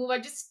couldn't move. I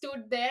just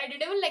stood there. I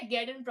didn't even like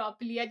get in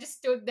properly. I just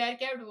stood there,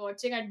 kept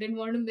watching. I didn't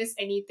want to miss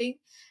anything.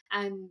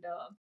 And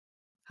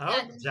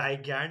yeah, How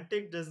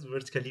gigantic does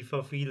Burj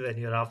Khalifa feel when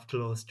you're up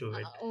close to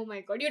it? oh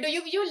my god, you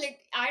like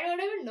I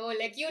don't even know.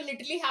 Like you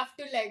literally have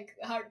to like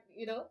how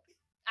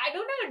I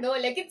don't even know.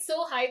 Like it's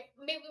so high.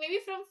 Maybe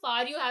from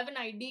far you have an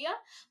idea,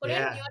 but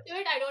when Yeah. near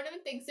to it, I don't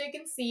even think so. You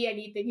can see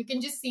anything. You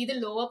can just see the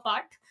lower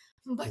part,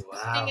 but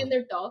nothing in Wow.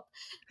 the top.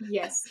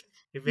 Yes.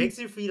 It makes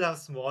you feel how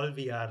small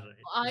we are,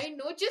 right? I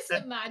know. Just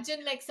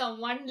imagine like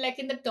someone like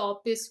in the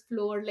topest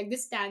floor, like they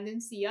stand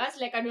and see us.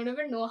 Like I don't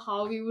even know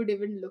how we would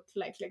even look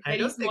like I very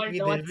don't think small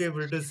they'll be dots.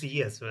 able to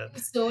see as well.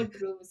 So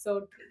true,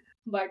 so true.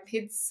 But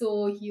it's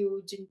so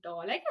huge and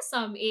tall. I guess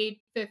some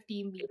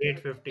 850 meters.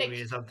 850 Like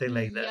maybe, something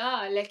like that.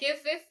 yeah, like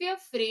if your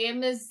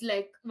frame is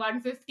like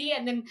 150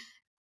 and then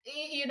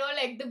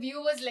like the view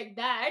was like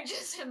that,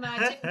 just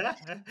imagine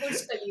Burj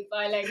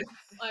Khalifa. Like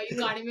you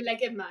can't even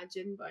like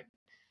imagine, but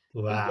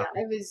Wow. yeah,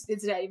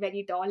 it's very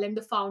very tall, and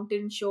the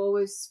fountain show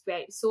was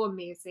very so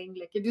amazing.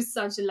 Like it was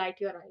such a light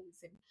your eyes,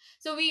 and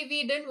so we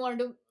didn't want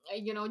to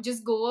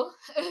just go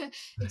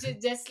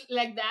just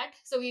like that.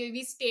 So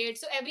we stayed.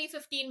 So every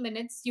 15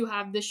 minutes you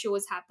have the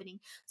shows happening.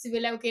 So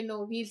we're like, okay,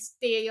 no, we'll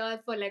stay here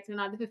for like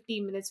another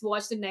 15 minutes,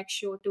 watch the next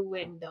show too,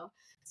 and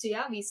so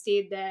yeah, we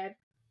stayed there.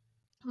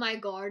 My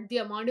God, the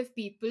amount of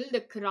people,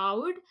 the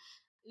crowd.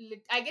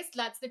 I guess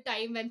that's the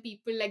time when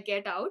people like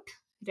get out,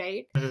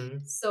 right?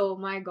 Mhm. So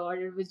my God,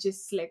 it was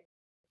just like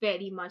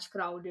very much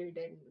crowded,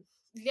 and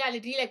yeah,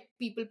 literally like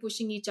people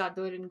pushing each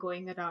other and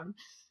going around.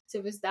 So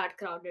it was that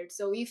crowded.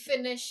 So we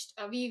finished.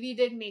 We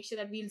did make sure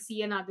that we'll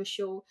see another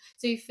show.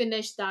 So we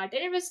finished that,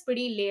 and it was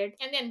pretty late.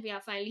 And then yeah,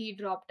 finally he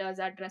dropped us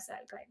at Ras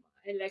Al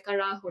Khaimah, like at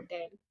our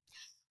hotel.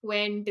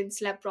 Went and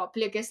slept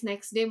properly. I guess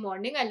next day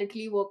morning, I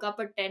literally woke up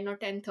at 10 or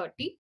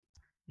 10:30.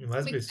 You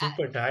must be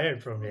super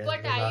tired from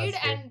Super the tired,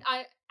 last day. and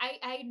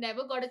I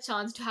never got a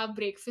chance to have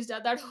breakfast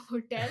at that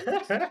hotel.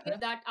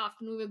 That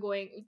afternoon we're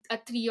going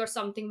at 3 or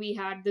something, we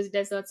had this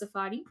desert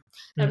safari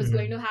that was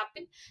going to Mhm.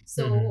 happen.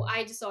 So Mhm.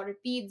 I just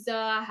ordered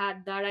pizza,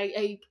 had that.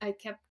 I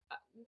kept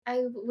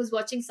I was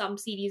watching some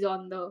series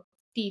on the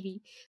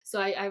TV, so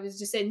I was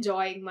just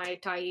enjoying my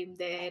time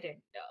there.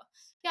 And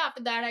yeah,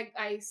 after that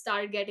I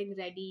started getting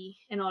ready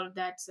and all of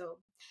that. So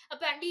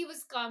apparently he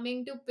was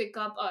coming to pick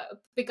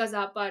us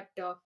up at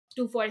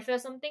 2:45 or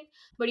something,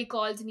 but he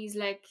calls and he's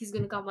like he's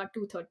gonna come at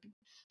 2:30.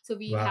 So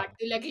we had Wow.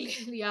 to like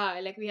yeah,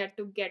 like we had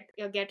to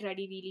get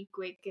ready really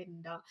quick,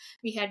 and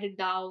we headed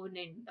down,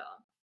 and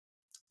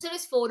so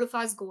there's four of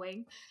us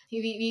going.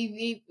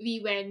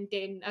 We went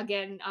in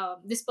again.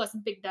 This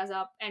person picked us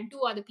up, and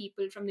two other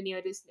people from the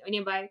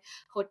nearby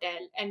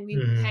hotel, and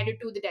we headed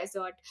Mhm. to the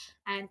desert.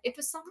 And it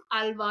was some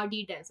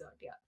Alwadi desert,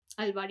 yeah,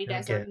 Alwadi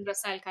desert Okay. in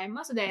Ras Al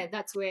Khaimah. So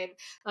that's where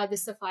the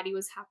safari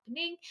was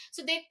happening.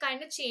 So they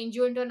kind of change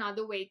you into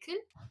another vehicle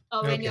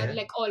when you're Okay.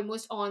 like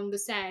almost on the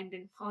sand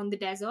and on the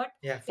desert.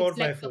 Yeah, It's four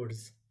like by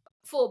fours.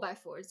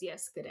 4x4s,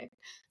 yes, correct.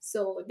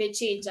 So they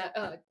changed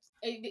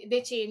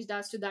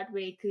us to that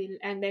vehicle,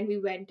 and then we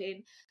went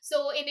in.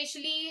 So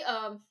initially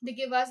they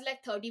give us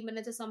like 30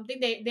 minutes or something.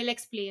 They'll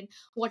explain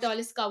what all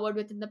is covered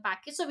within the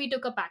package. So we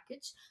took a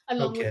package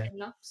along with Okay.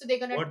 dinner, so they're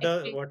gonna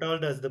explain. What all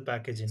does the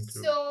package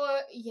include? So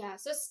yeah,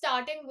 so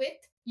starting with,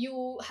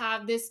 you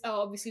have this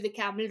obviously the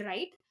camel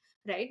ride,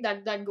 right,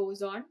 that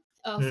goes on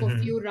for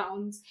few Mhm.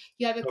 rounds.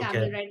 You have a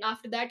camel Okay. ride.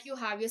 After that you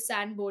have your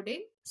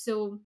sandboarding.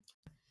 So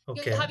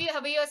Okay.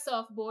 have your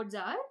surfboards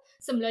are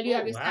similarly, you Oh,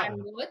 have your wow.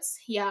 sandboards.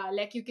 Yeah,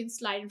 like you can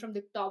slide from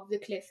the top of the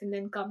cliff and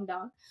then come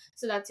down.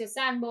 So that's your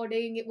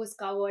sandboarding. It was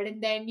covered,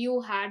 and then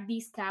you had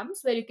these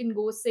camps where you can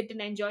go sit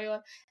and enjoy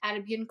your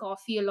Arabian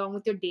coffee along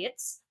with your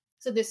dates.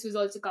 So this was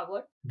also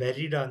covered.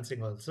 Belly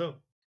dancing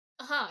also.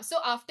 So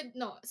after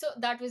no, so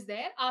that was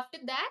there. After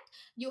that,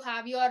 you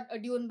have your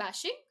dune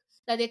bashing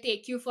that they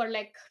take you for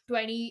like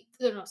 20,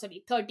 no,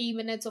 sorry, 30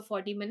 minutes or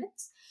 40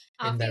 minutes.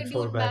 In After that your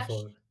 4 dune by bash,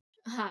 4.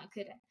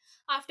 correct.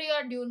 After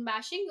your dune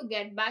bashing, you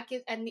get back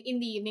and in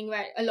the evening,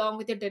 where along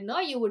with your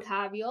dinner, you would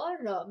have your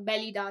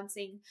belly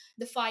dancing,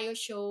 the fire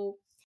show,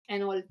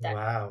 and all of that.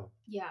 Wow.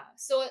 Yeah,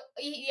 so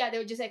yeah, they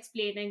were just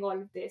explaining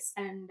all of this.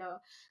 And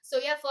so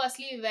yeah,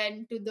 firstly we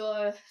went to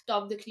the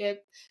top of the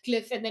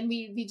cliff, and then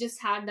we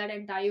just had that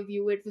entire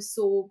view. It was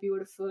so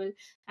beautiful,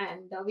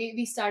 and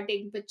we started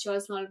taking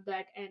pictures and all of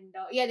that. And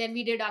yeah, then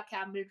we did our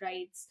camel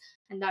rides,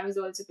 and that was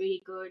also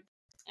pretty good.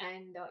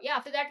 And yeah,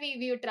 after that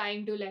we were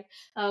trying to like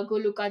go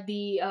look at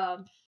the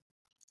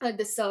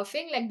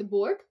surfing, like the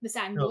board, the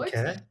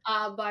sandboards. Okay.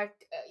 But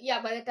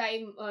yeah, by the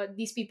time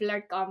these people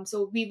had come,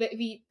 so we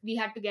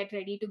had to get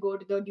ready to go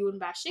to the dune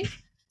bashing.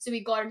 So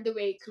we got into the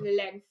vehicle,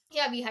 and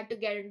yeah, we had to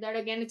get into that.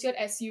 Again, it's your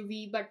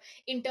SUV, but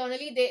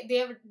internally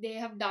they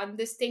have done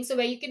this thing so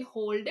where you can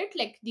hold it,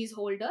 like these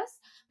holders,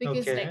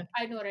 because like Okay.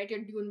 I know, right,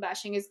 your dune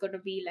bashing is gonna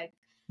be like,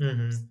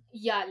 Mhm.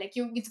 yeah, like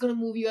it's gonna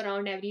move you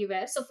around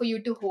everywhere. So for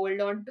you to hold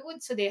on to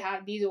it, so they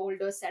have these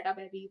holders set up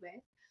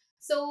everywhere.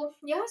 So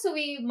yeah, so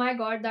my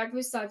God, that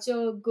was such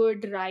a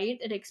good ride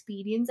and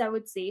experience, I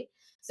would say.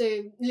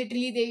 So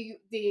literally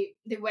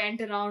they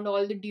went around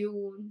all the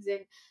dunes,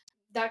 and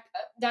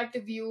that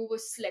view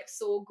was like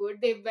so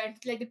good. They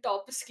went like the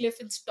top of this cliff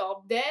and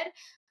stopped there,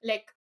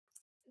 like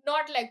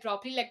not like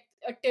properly, like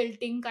a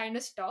tilting kind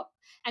of stop,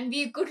 and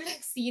we could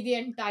like see the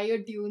entire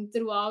dune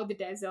throughout the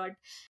desert.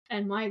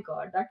 And my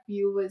god, that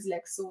view was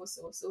like so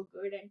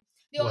good. And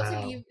they also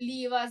Wow.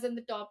 leave us on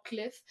the top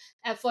cliff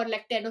for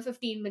like 10 or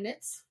 15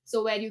 minutes,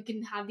 so where you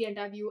can have the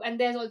entire view, and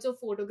there's also a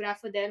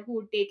photographer there who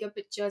would take your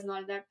pictures and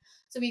all that.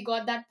 So we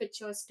got that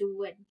pictures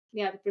too. And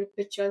yeah, the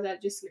pictures are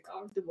just like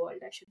out of the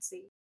world, I should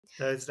say.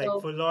 So it's like So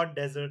full on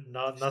desert,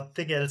 now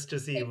nothing else to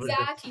see but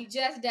the exactly,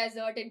 just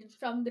desert, and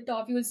from the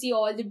top you will see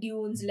all the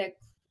dunes, like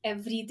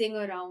everything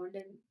around.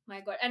 And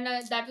my god, and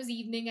that was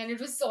evening, and it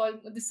was all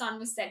the sun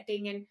was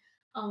setting, and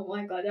oh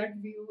my god, that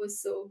view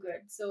was so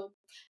good. So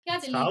yeah,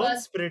 they leave us.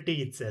 sounds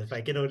pretty itself.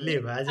 I can only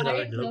imagine how I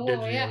it looked in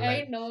know, yeah, real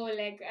I life. know.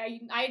 Like I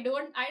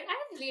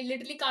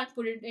literally can't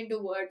put it into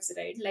words,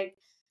 right? Like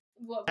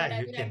Yeah,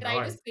 you whatever I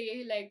try to cannot.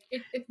 say, like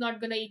it's not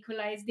gonna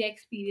equalize the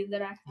experience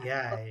that I had.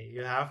 But Yeah,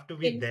 you have to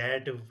be it, there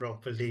to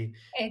properly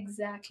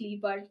exactly,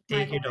 but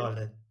my take it god, all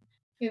in.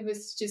 it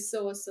was just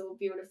so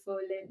beautiful.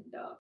 And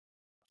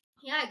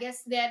yeah, I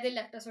guess there they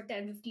left us for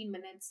 10-15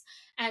 minutes.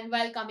 And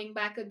while coming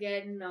back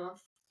again,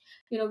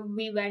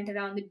 we went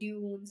around the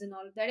dunes and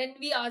all of that, and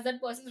we asked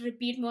that person to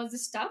repeat most of the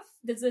stuff,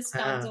 the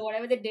stunts Ah, or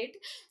whatever they did.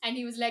 And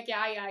he was like,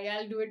 yeah,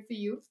 I'll do it for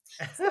you.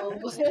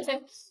 So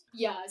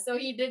yeah, so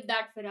he did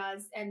that for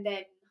us. And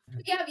then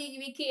yeah,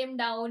 we came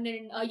down,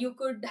 and you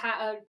could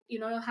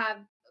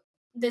have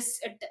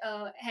this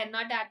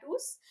henna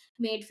tattoos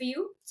made for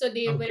you, so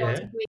they were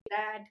also okay. doing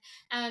that.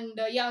 And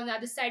yeah, on the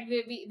other side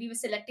we were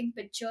selecting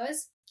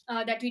pictures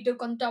that we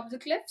took on top of the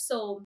cliff.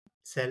 So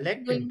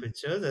Selecting doing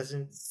pictures, as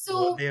in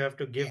what so they have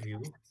to give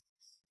you.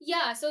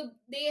 yeah, so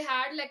they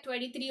had like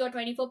 23 or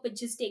 24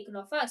 pictures taken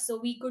of us, so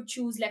we could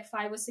choose like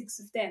 5 or 6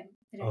 of them,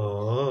 right?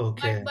 Oh,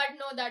 But okay. but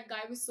no, that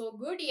guy was so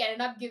good. He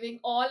ended up giving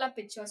all our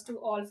pictures to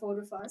all four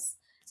of us.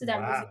 So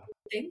that was a Wow. good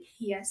thing.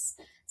 Yes.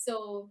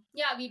 So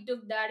yeah, we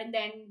took that, and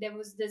then there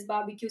was this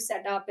barbecue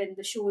set up, and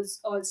the shows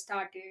all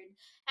started.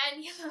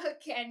 And yeah,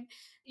 again,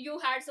 you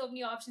had so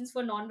many options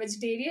for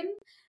non-vegetarian,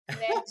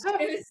 veg.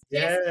 It was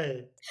just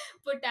Yeah.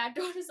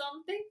 potato or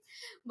something.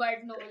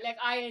 But no, like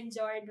I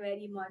enjoyed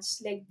very much.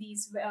 Like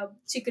these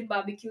chicken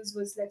barbecues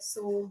was like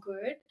so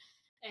good,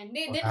 and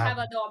they did have Wow.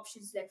 other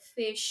options like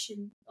fish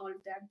and all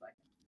of that. But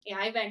yeah,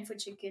 I went for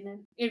chicken,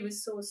 and it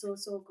was so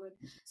good.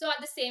 So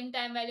at the same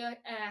time, while you're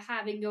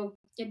having your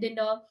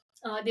dinner,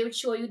 they would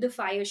show you the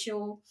fire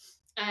show.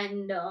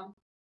 And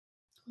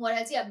what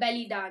else? Yeah,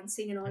 belly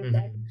dancing and all of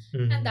that. Mhm,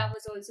 And that mhm.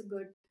 was also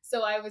good.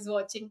 So I was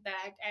watching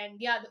that, and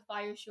yeah, the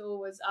fire show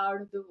was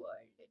out of the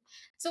world.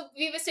 So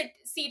we were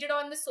seated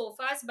on the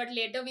sofas, but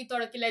later we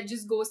thought, okay, let's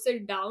just go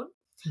sit down.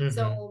 Mhm.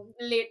 So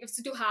later,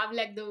 so to have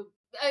like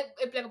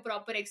like a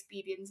proper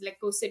experience, like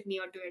go sit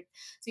near to it.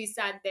 So we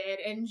sat there,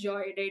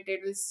 enjoyed it.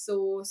 It was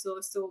so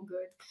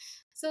good.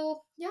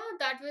 So yeah,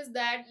 that was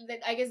that.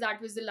 Like I guess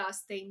that was the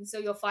last thing. So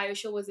your fire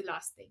show was the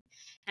last thing,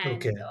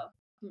 and Okay.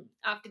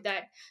 after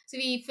that, so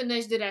we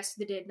finished the rest of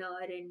the dinner.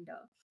 And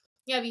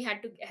yeah, we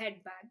had to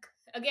head back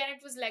again.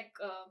 It was like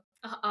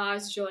a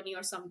hour's journey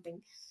or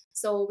something.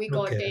 So we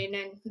got Okay. in,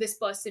 and this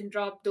person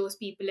dropped those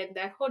people in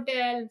their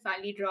hotel, and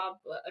finally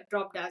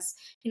dropped us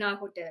in our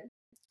hotel.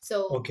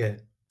 So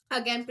Okay.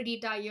 again, pretty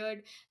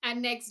tired.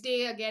 And next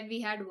day again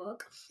we had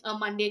work,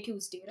 Monday,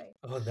 Tuesday, right?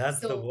 Oh,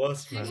 that's the So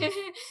worst, man.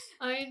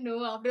 I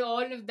know, after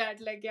all of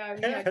that, like yeah,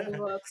 we had to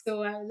work.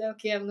 So I was like,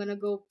 okay, I'm gonna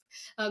go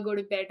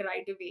to bed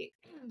right away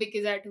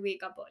because I had to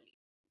wake up early.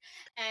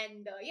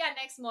 And yeah,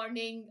 next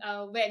morning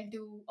went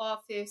to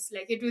office.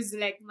 Like it was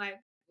like my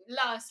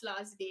last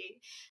day.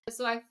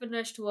 So I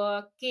finished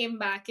work, came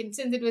back, and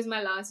since it was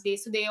my last day,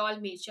 so they all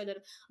made sure that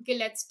okay,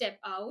 let's step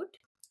out.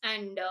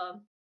 And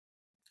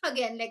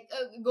again, like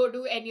go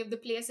to any of the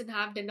place and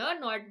have dinner,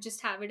 not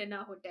just have it in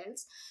our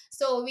hotels.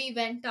 So we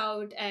went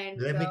out. And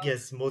Let me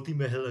guess, Moti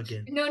Mahal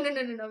again.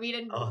 no, we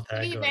didn't go. Oh, So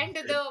thank we God you went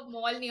to did. the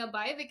mall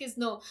nearby, because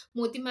no,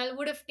 Motimal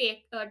would have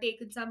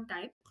taken some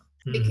time,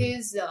 Mhm.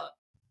 because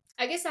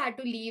I guess I had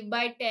to leave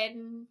by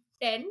 10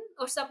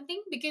 or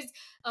something, because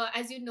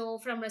as you know,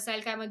 from Ras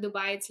Al Khaimah,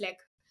 Dubai, it's like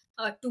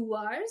 2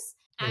 hours.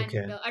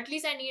 And Okay. at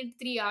least I need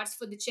 3 hours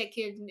for the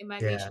check-in,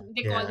 Yeah, immigration.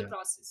 They call the yeah.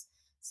 process.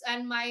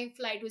 And my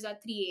flight was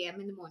at 3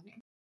 a.m. in the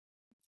morning.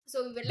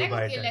 So we were like,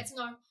 Dubai okay, time. let's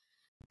not.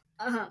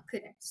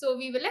 Correct. So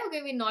we were like,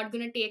 okay, we're not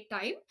gonna take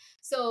time.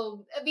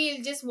 So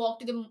we'll just walk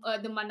to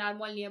the Manar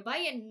Mall nearby,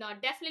 and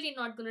not definitely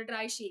not gonna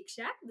try Shake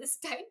Shack this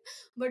time,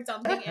 but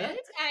something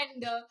else.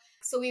 And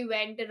so we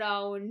went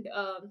around,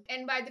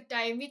 and by the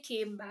time we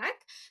came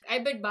back, I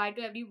bid bye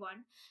to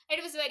everyone.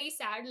 It was very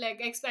sad,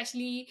 like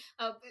especially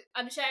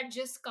Anusha had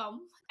just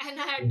come, and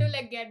I had to Mm.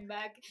 like get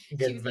back.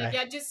 She Get was like, back.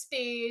 yeah, just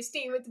stay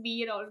with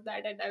me and all of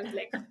that. And I was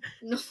like,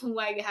 no,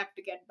 I have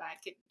to get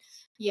back. And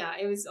yeah,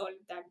 it was all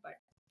of that. But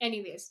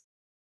anyways,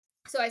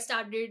 so I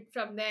started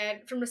from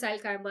there, from Ras Al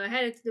Khaimah,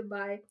 headed to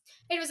Dubai.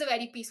 It was a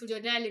very peaceful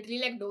journey. I literally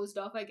like dozed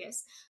off, I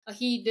guess.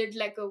 He did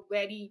like a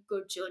very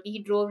good journey. He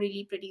drove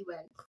really pretty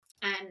well.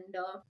 And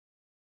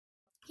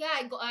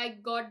yeah, I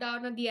got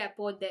down at the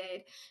airport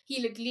there.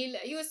 He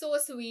was so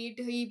sweet.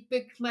 He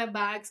picked my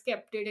bags,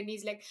 kept it, and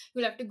he's like,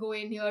 "You'll have to go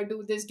in here,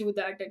 do this, do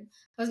that." And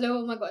I was like,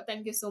 "Oh my god,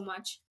 thank you so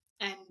much."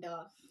 And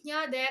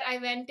yeah, there I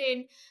went in.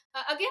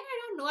 Again, I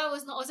don't know. I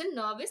wasn't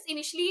nervous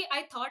initially.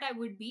 I thought I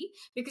would be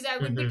because I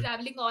would be Mm-hmm.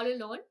 traveling all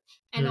alone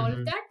and all of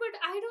Mm-hmm. that. But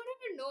I don't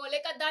even know.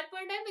 Like at that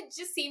point in time, it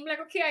just seemed like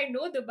okay, I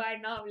know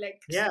Dubai now.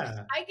 Like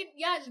Yeah. I can,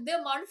 yeah, the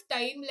amount of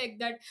time like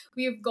that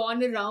we've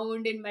gone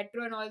around in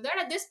metro and all that.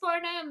 At this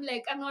point, I'm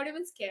like, I'm not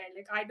even scared.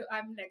 Like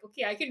I'm like,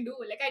 okay, I can do.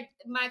 Like I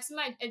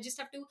maximum, I just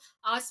have to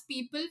ask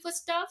people for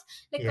stuff.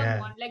 Like come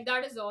Yeah. on, like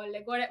that is all.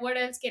 Like what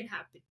else can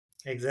happen?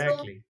 So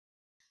Exactly.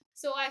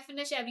 so I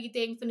finished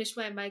everything, finished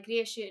my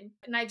migration,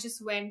 and I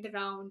just went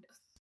around,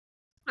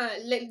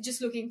 like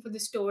just looking for the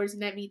stores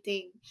and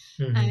everything,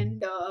 Mm-hmm.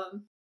 and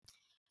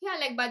yeah,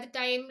 like by the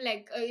time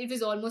like it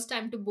was almost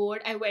time to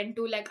board, I went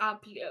to like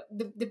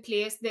the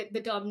place,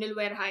 the terminal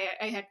where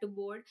I had to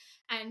board,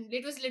 and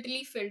it was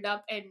literally filled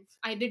up, and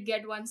I did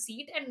get one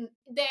seat, and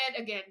there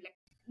again like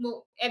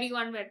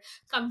everyone were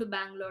come to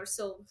Bangalore,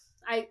 so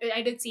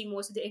I did see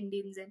most of the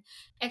Indians and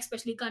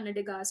especially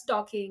Kannadigas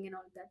talking and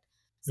all that.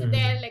 So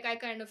there Mm-hmm. like I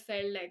kind of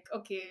felt like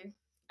okay,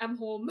 I'm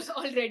home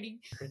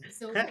already.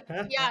 So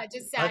yeah, I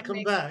just sat Welcome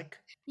next. back.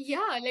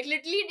 Yeah, like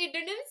literally, it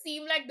didn't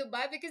seem like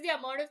Dubai because the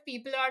amount of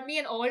people around me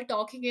and all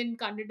talking in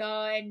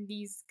Kannada and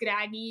these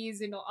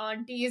grannies,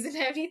 aunties and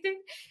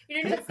everything. It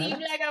didn't seem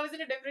like I was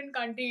in a different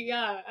country.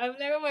 Yeah, I'm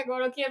like, oh my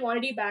god, okay, I'm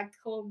already back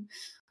home.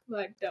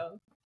 But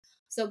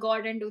so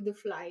got into the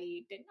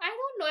flight, and I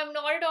don't know, I'm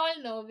not at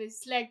all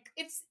nervous. Like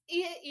it's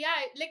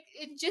yeah, like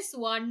it's just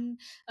one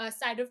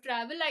side of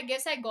travel. I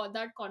guess I got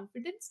that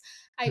confidence.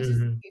 I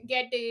just Mm-hmm.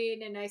 get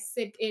in and I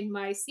sit in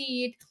my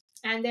seat,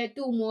 and there are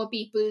two more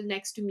people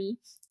next to me,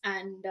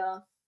 and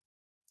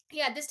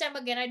yeah, this time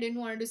again I didn't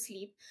want to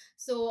sleep,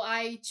 so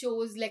I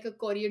chose like a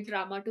Korean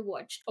drama to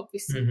watch,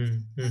 obviously.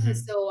 Mm-hmm. Mm-hmm.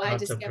 So I Not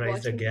just kept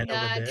surprised watching again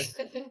over that. there.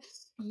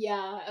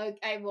 Yeah,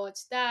 I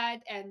watched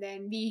that, and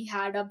then we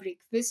had a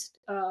breakfast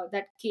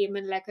that came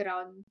in like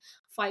around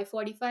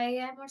 5:45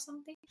 a.m. or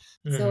something.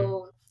 Mm-hmm.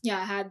 So yeah,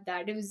 I had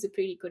that. It was a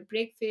pretty good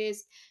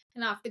breakfast,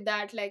 and after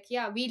that, like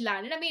yeah, we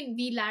landed. I mean,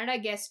 we landed I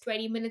guess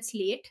 20 minutes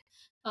late.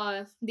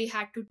 They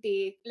had to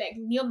take like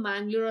near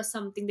Mangalore or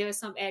something. There was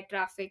some air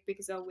traffic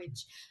because of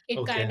which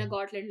it kind Okay. of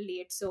got a little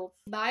late. So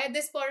by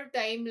this point of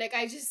time, like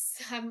I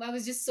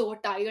was just so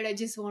tired. I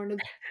just want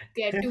to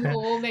get to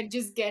home and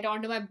just get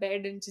onto my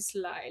bed and just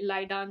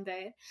lie down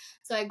there.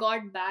 So I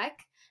got back,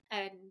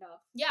 and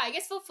yeah, I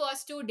guess for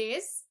first 2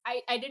 days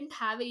I didn't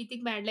have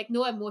anything bad, like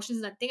no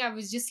emotions, nothing. I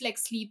was just like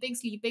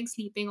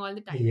sleeping all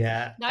the time.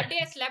 Yeah. That day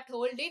I slept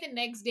whole day. The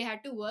next day I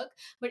had to work,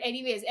 but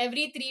anyways,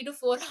 every 3 to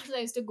 4 hours I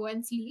used to go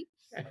and sleep.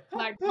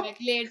 But like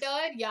later,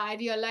 yeah, I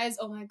realized,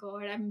 oh my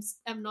god,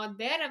 I'm not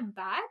there. I'm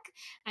back,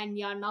 and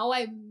yeah, now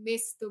I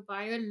miss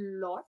Dubai a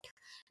lot.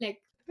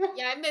 Like,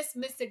 yeah, I miss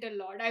it a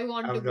lot. I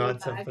want to I'm go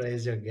not back.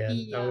 surprised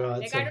again. I'm Yeah,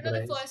 not like I don't know.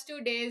 The surprised. first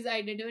 2 days,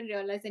 I didn't even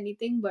realize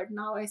anything, but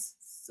now I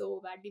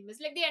so badly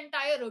miss like the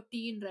entire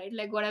routine, right?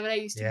 Like whatever I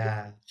used to do,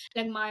 Yeah.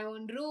 like my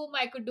own room,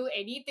 I could do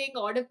anything,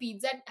 order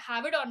pizza, and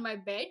have it on my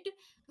bed,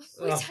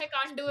 which Oh, I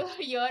can't do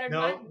here at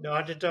my no,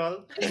 not at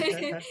all.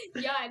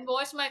 yeah, and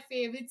watch my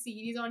favorite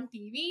series on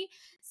TV.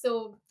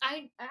 So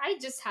I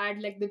just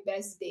had like the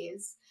best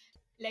days,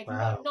 like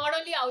Wow. not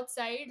only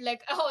outside,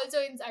 like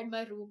also inside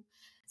my room.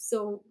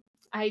 So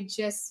I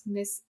just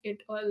miss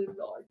it a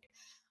lot.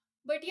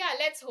 But yeah,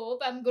 let's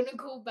hope I'm gonna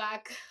go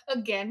back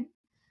again.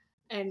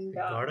 And We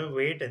gotta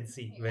wait and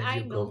see when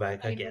you go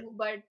back I again. know,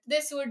 but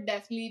this would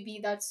definitely be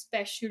that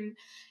special,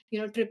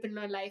 trip in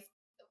my life,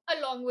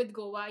 along with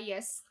Goa.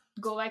 Yes,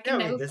 Goa I Yeah, can I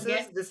mean never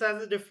forget. this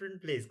has a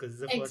different place because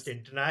it's the first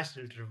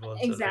international trip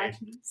also, right?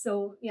 Exactly.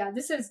 So yeah,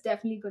 this is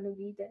definitely going to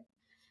be there,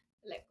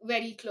 like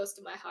very close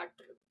to my heart.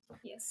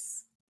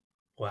 Yes.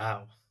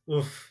 Wow.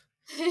 Oof.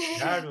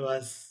 That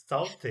was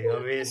something. I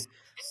mean,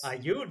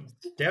 you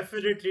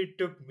definitely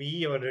took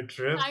me on a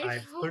trip. I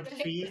I know, could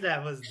right? feel I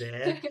was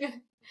there.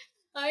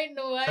 I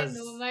know.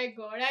 Because My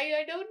God,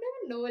 I don't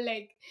even know.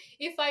 Like,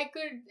 if I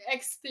could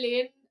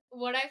explain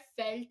what I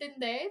felt in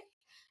there,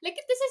 like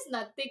this is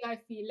nothing. I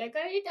feel like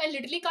I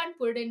literally can't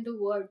put it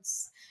into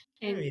words.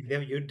 I And mean,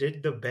 you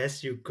did the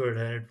best you could,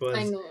 and it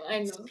was I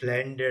know.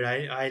 splendid.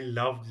 I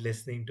loved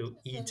listening to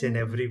each and Mhm.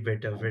 every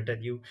bit of it,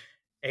 and you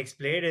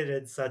explained it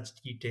in such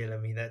detail. I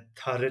mean, I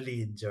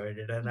thoroughly enjoyed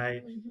it, and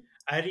Mhm.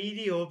 I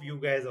really hope you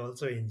guys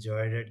also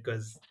enjoyed it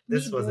because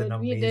this We was an did.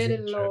 We did a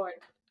amazing trip. lot.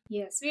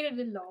 Yes, we did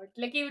a lot.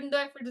 Like even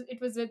though if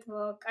it was with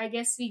work, I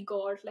guess we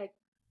got like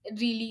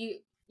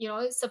really,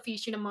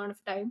 sufficient amount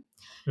of time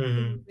to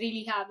Hmm.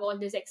 really have all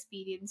these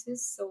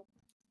experiences. So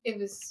it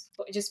was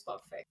just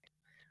perfect.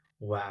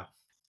 Wow.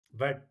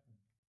 But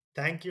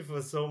thank you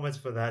for so much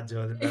for that,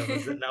 Jordan. That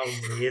was an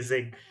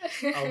amazing,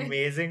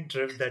 amazing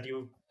trip that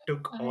you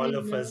took I all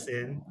of us know.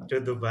 in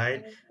to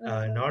Dubai. I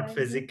know. Not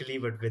Thank you. physically,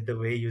 but with the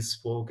way you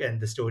spoke and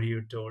the story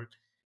you told.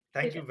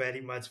 Thank you Yeah.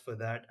 very much for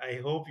that. I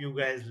hope you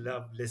guys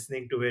love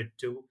listening to it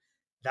too.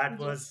 That Yes.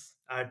 was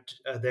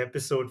the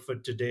episode for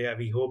today.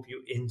 We hope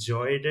you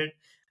enjoyed it.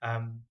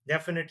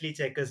 Definitely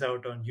check us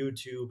out on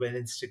YouTube and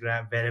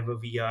Instagram, wherever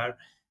we are.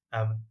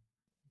 Um,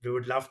 we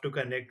would love to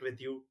connect with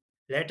you.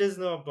 Let us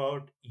know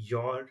about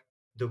your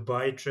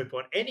Dubai trip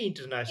or any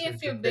international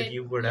If you've trip that been,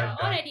 you would yeah, have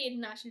or done. any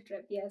international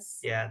trip, yes.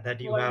 Yeah, that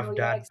you Want to know have your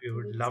done. We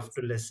would love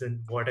experiences. to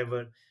listen,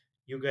 whatever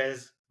you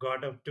guys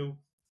got up to.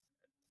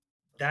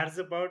 That's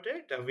about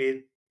it. I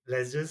mean,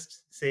 let's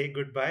just say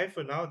goodbye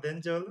for now,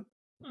 then, Joel.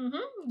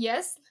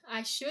 Yes,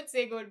 I should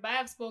say goodbye.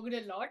 I've spoken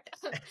a lot.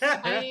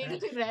 I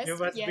need to You rest.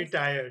 must be Yes.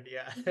 tired,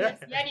 yeah. Yes,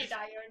 very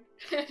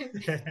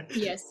tired.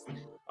 Yes.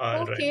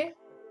 All right. Okay.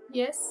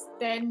 Yes,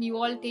 then you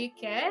all take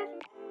care.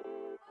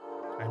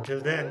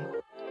 Until then,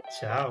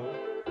 ciao.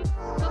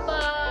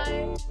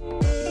 Bye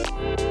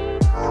bye.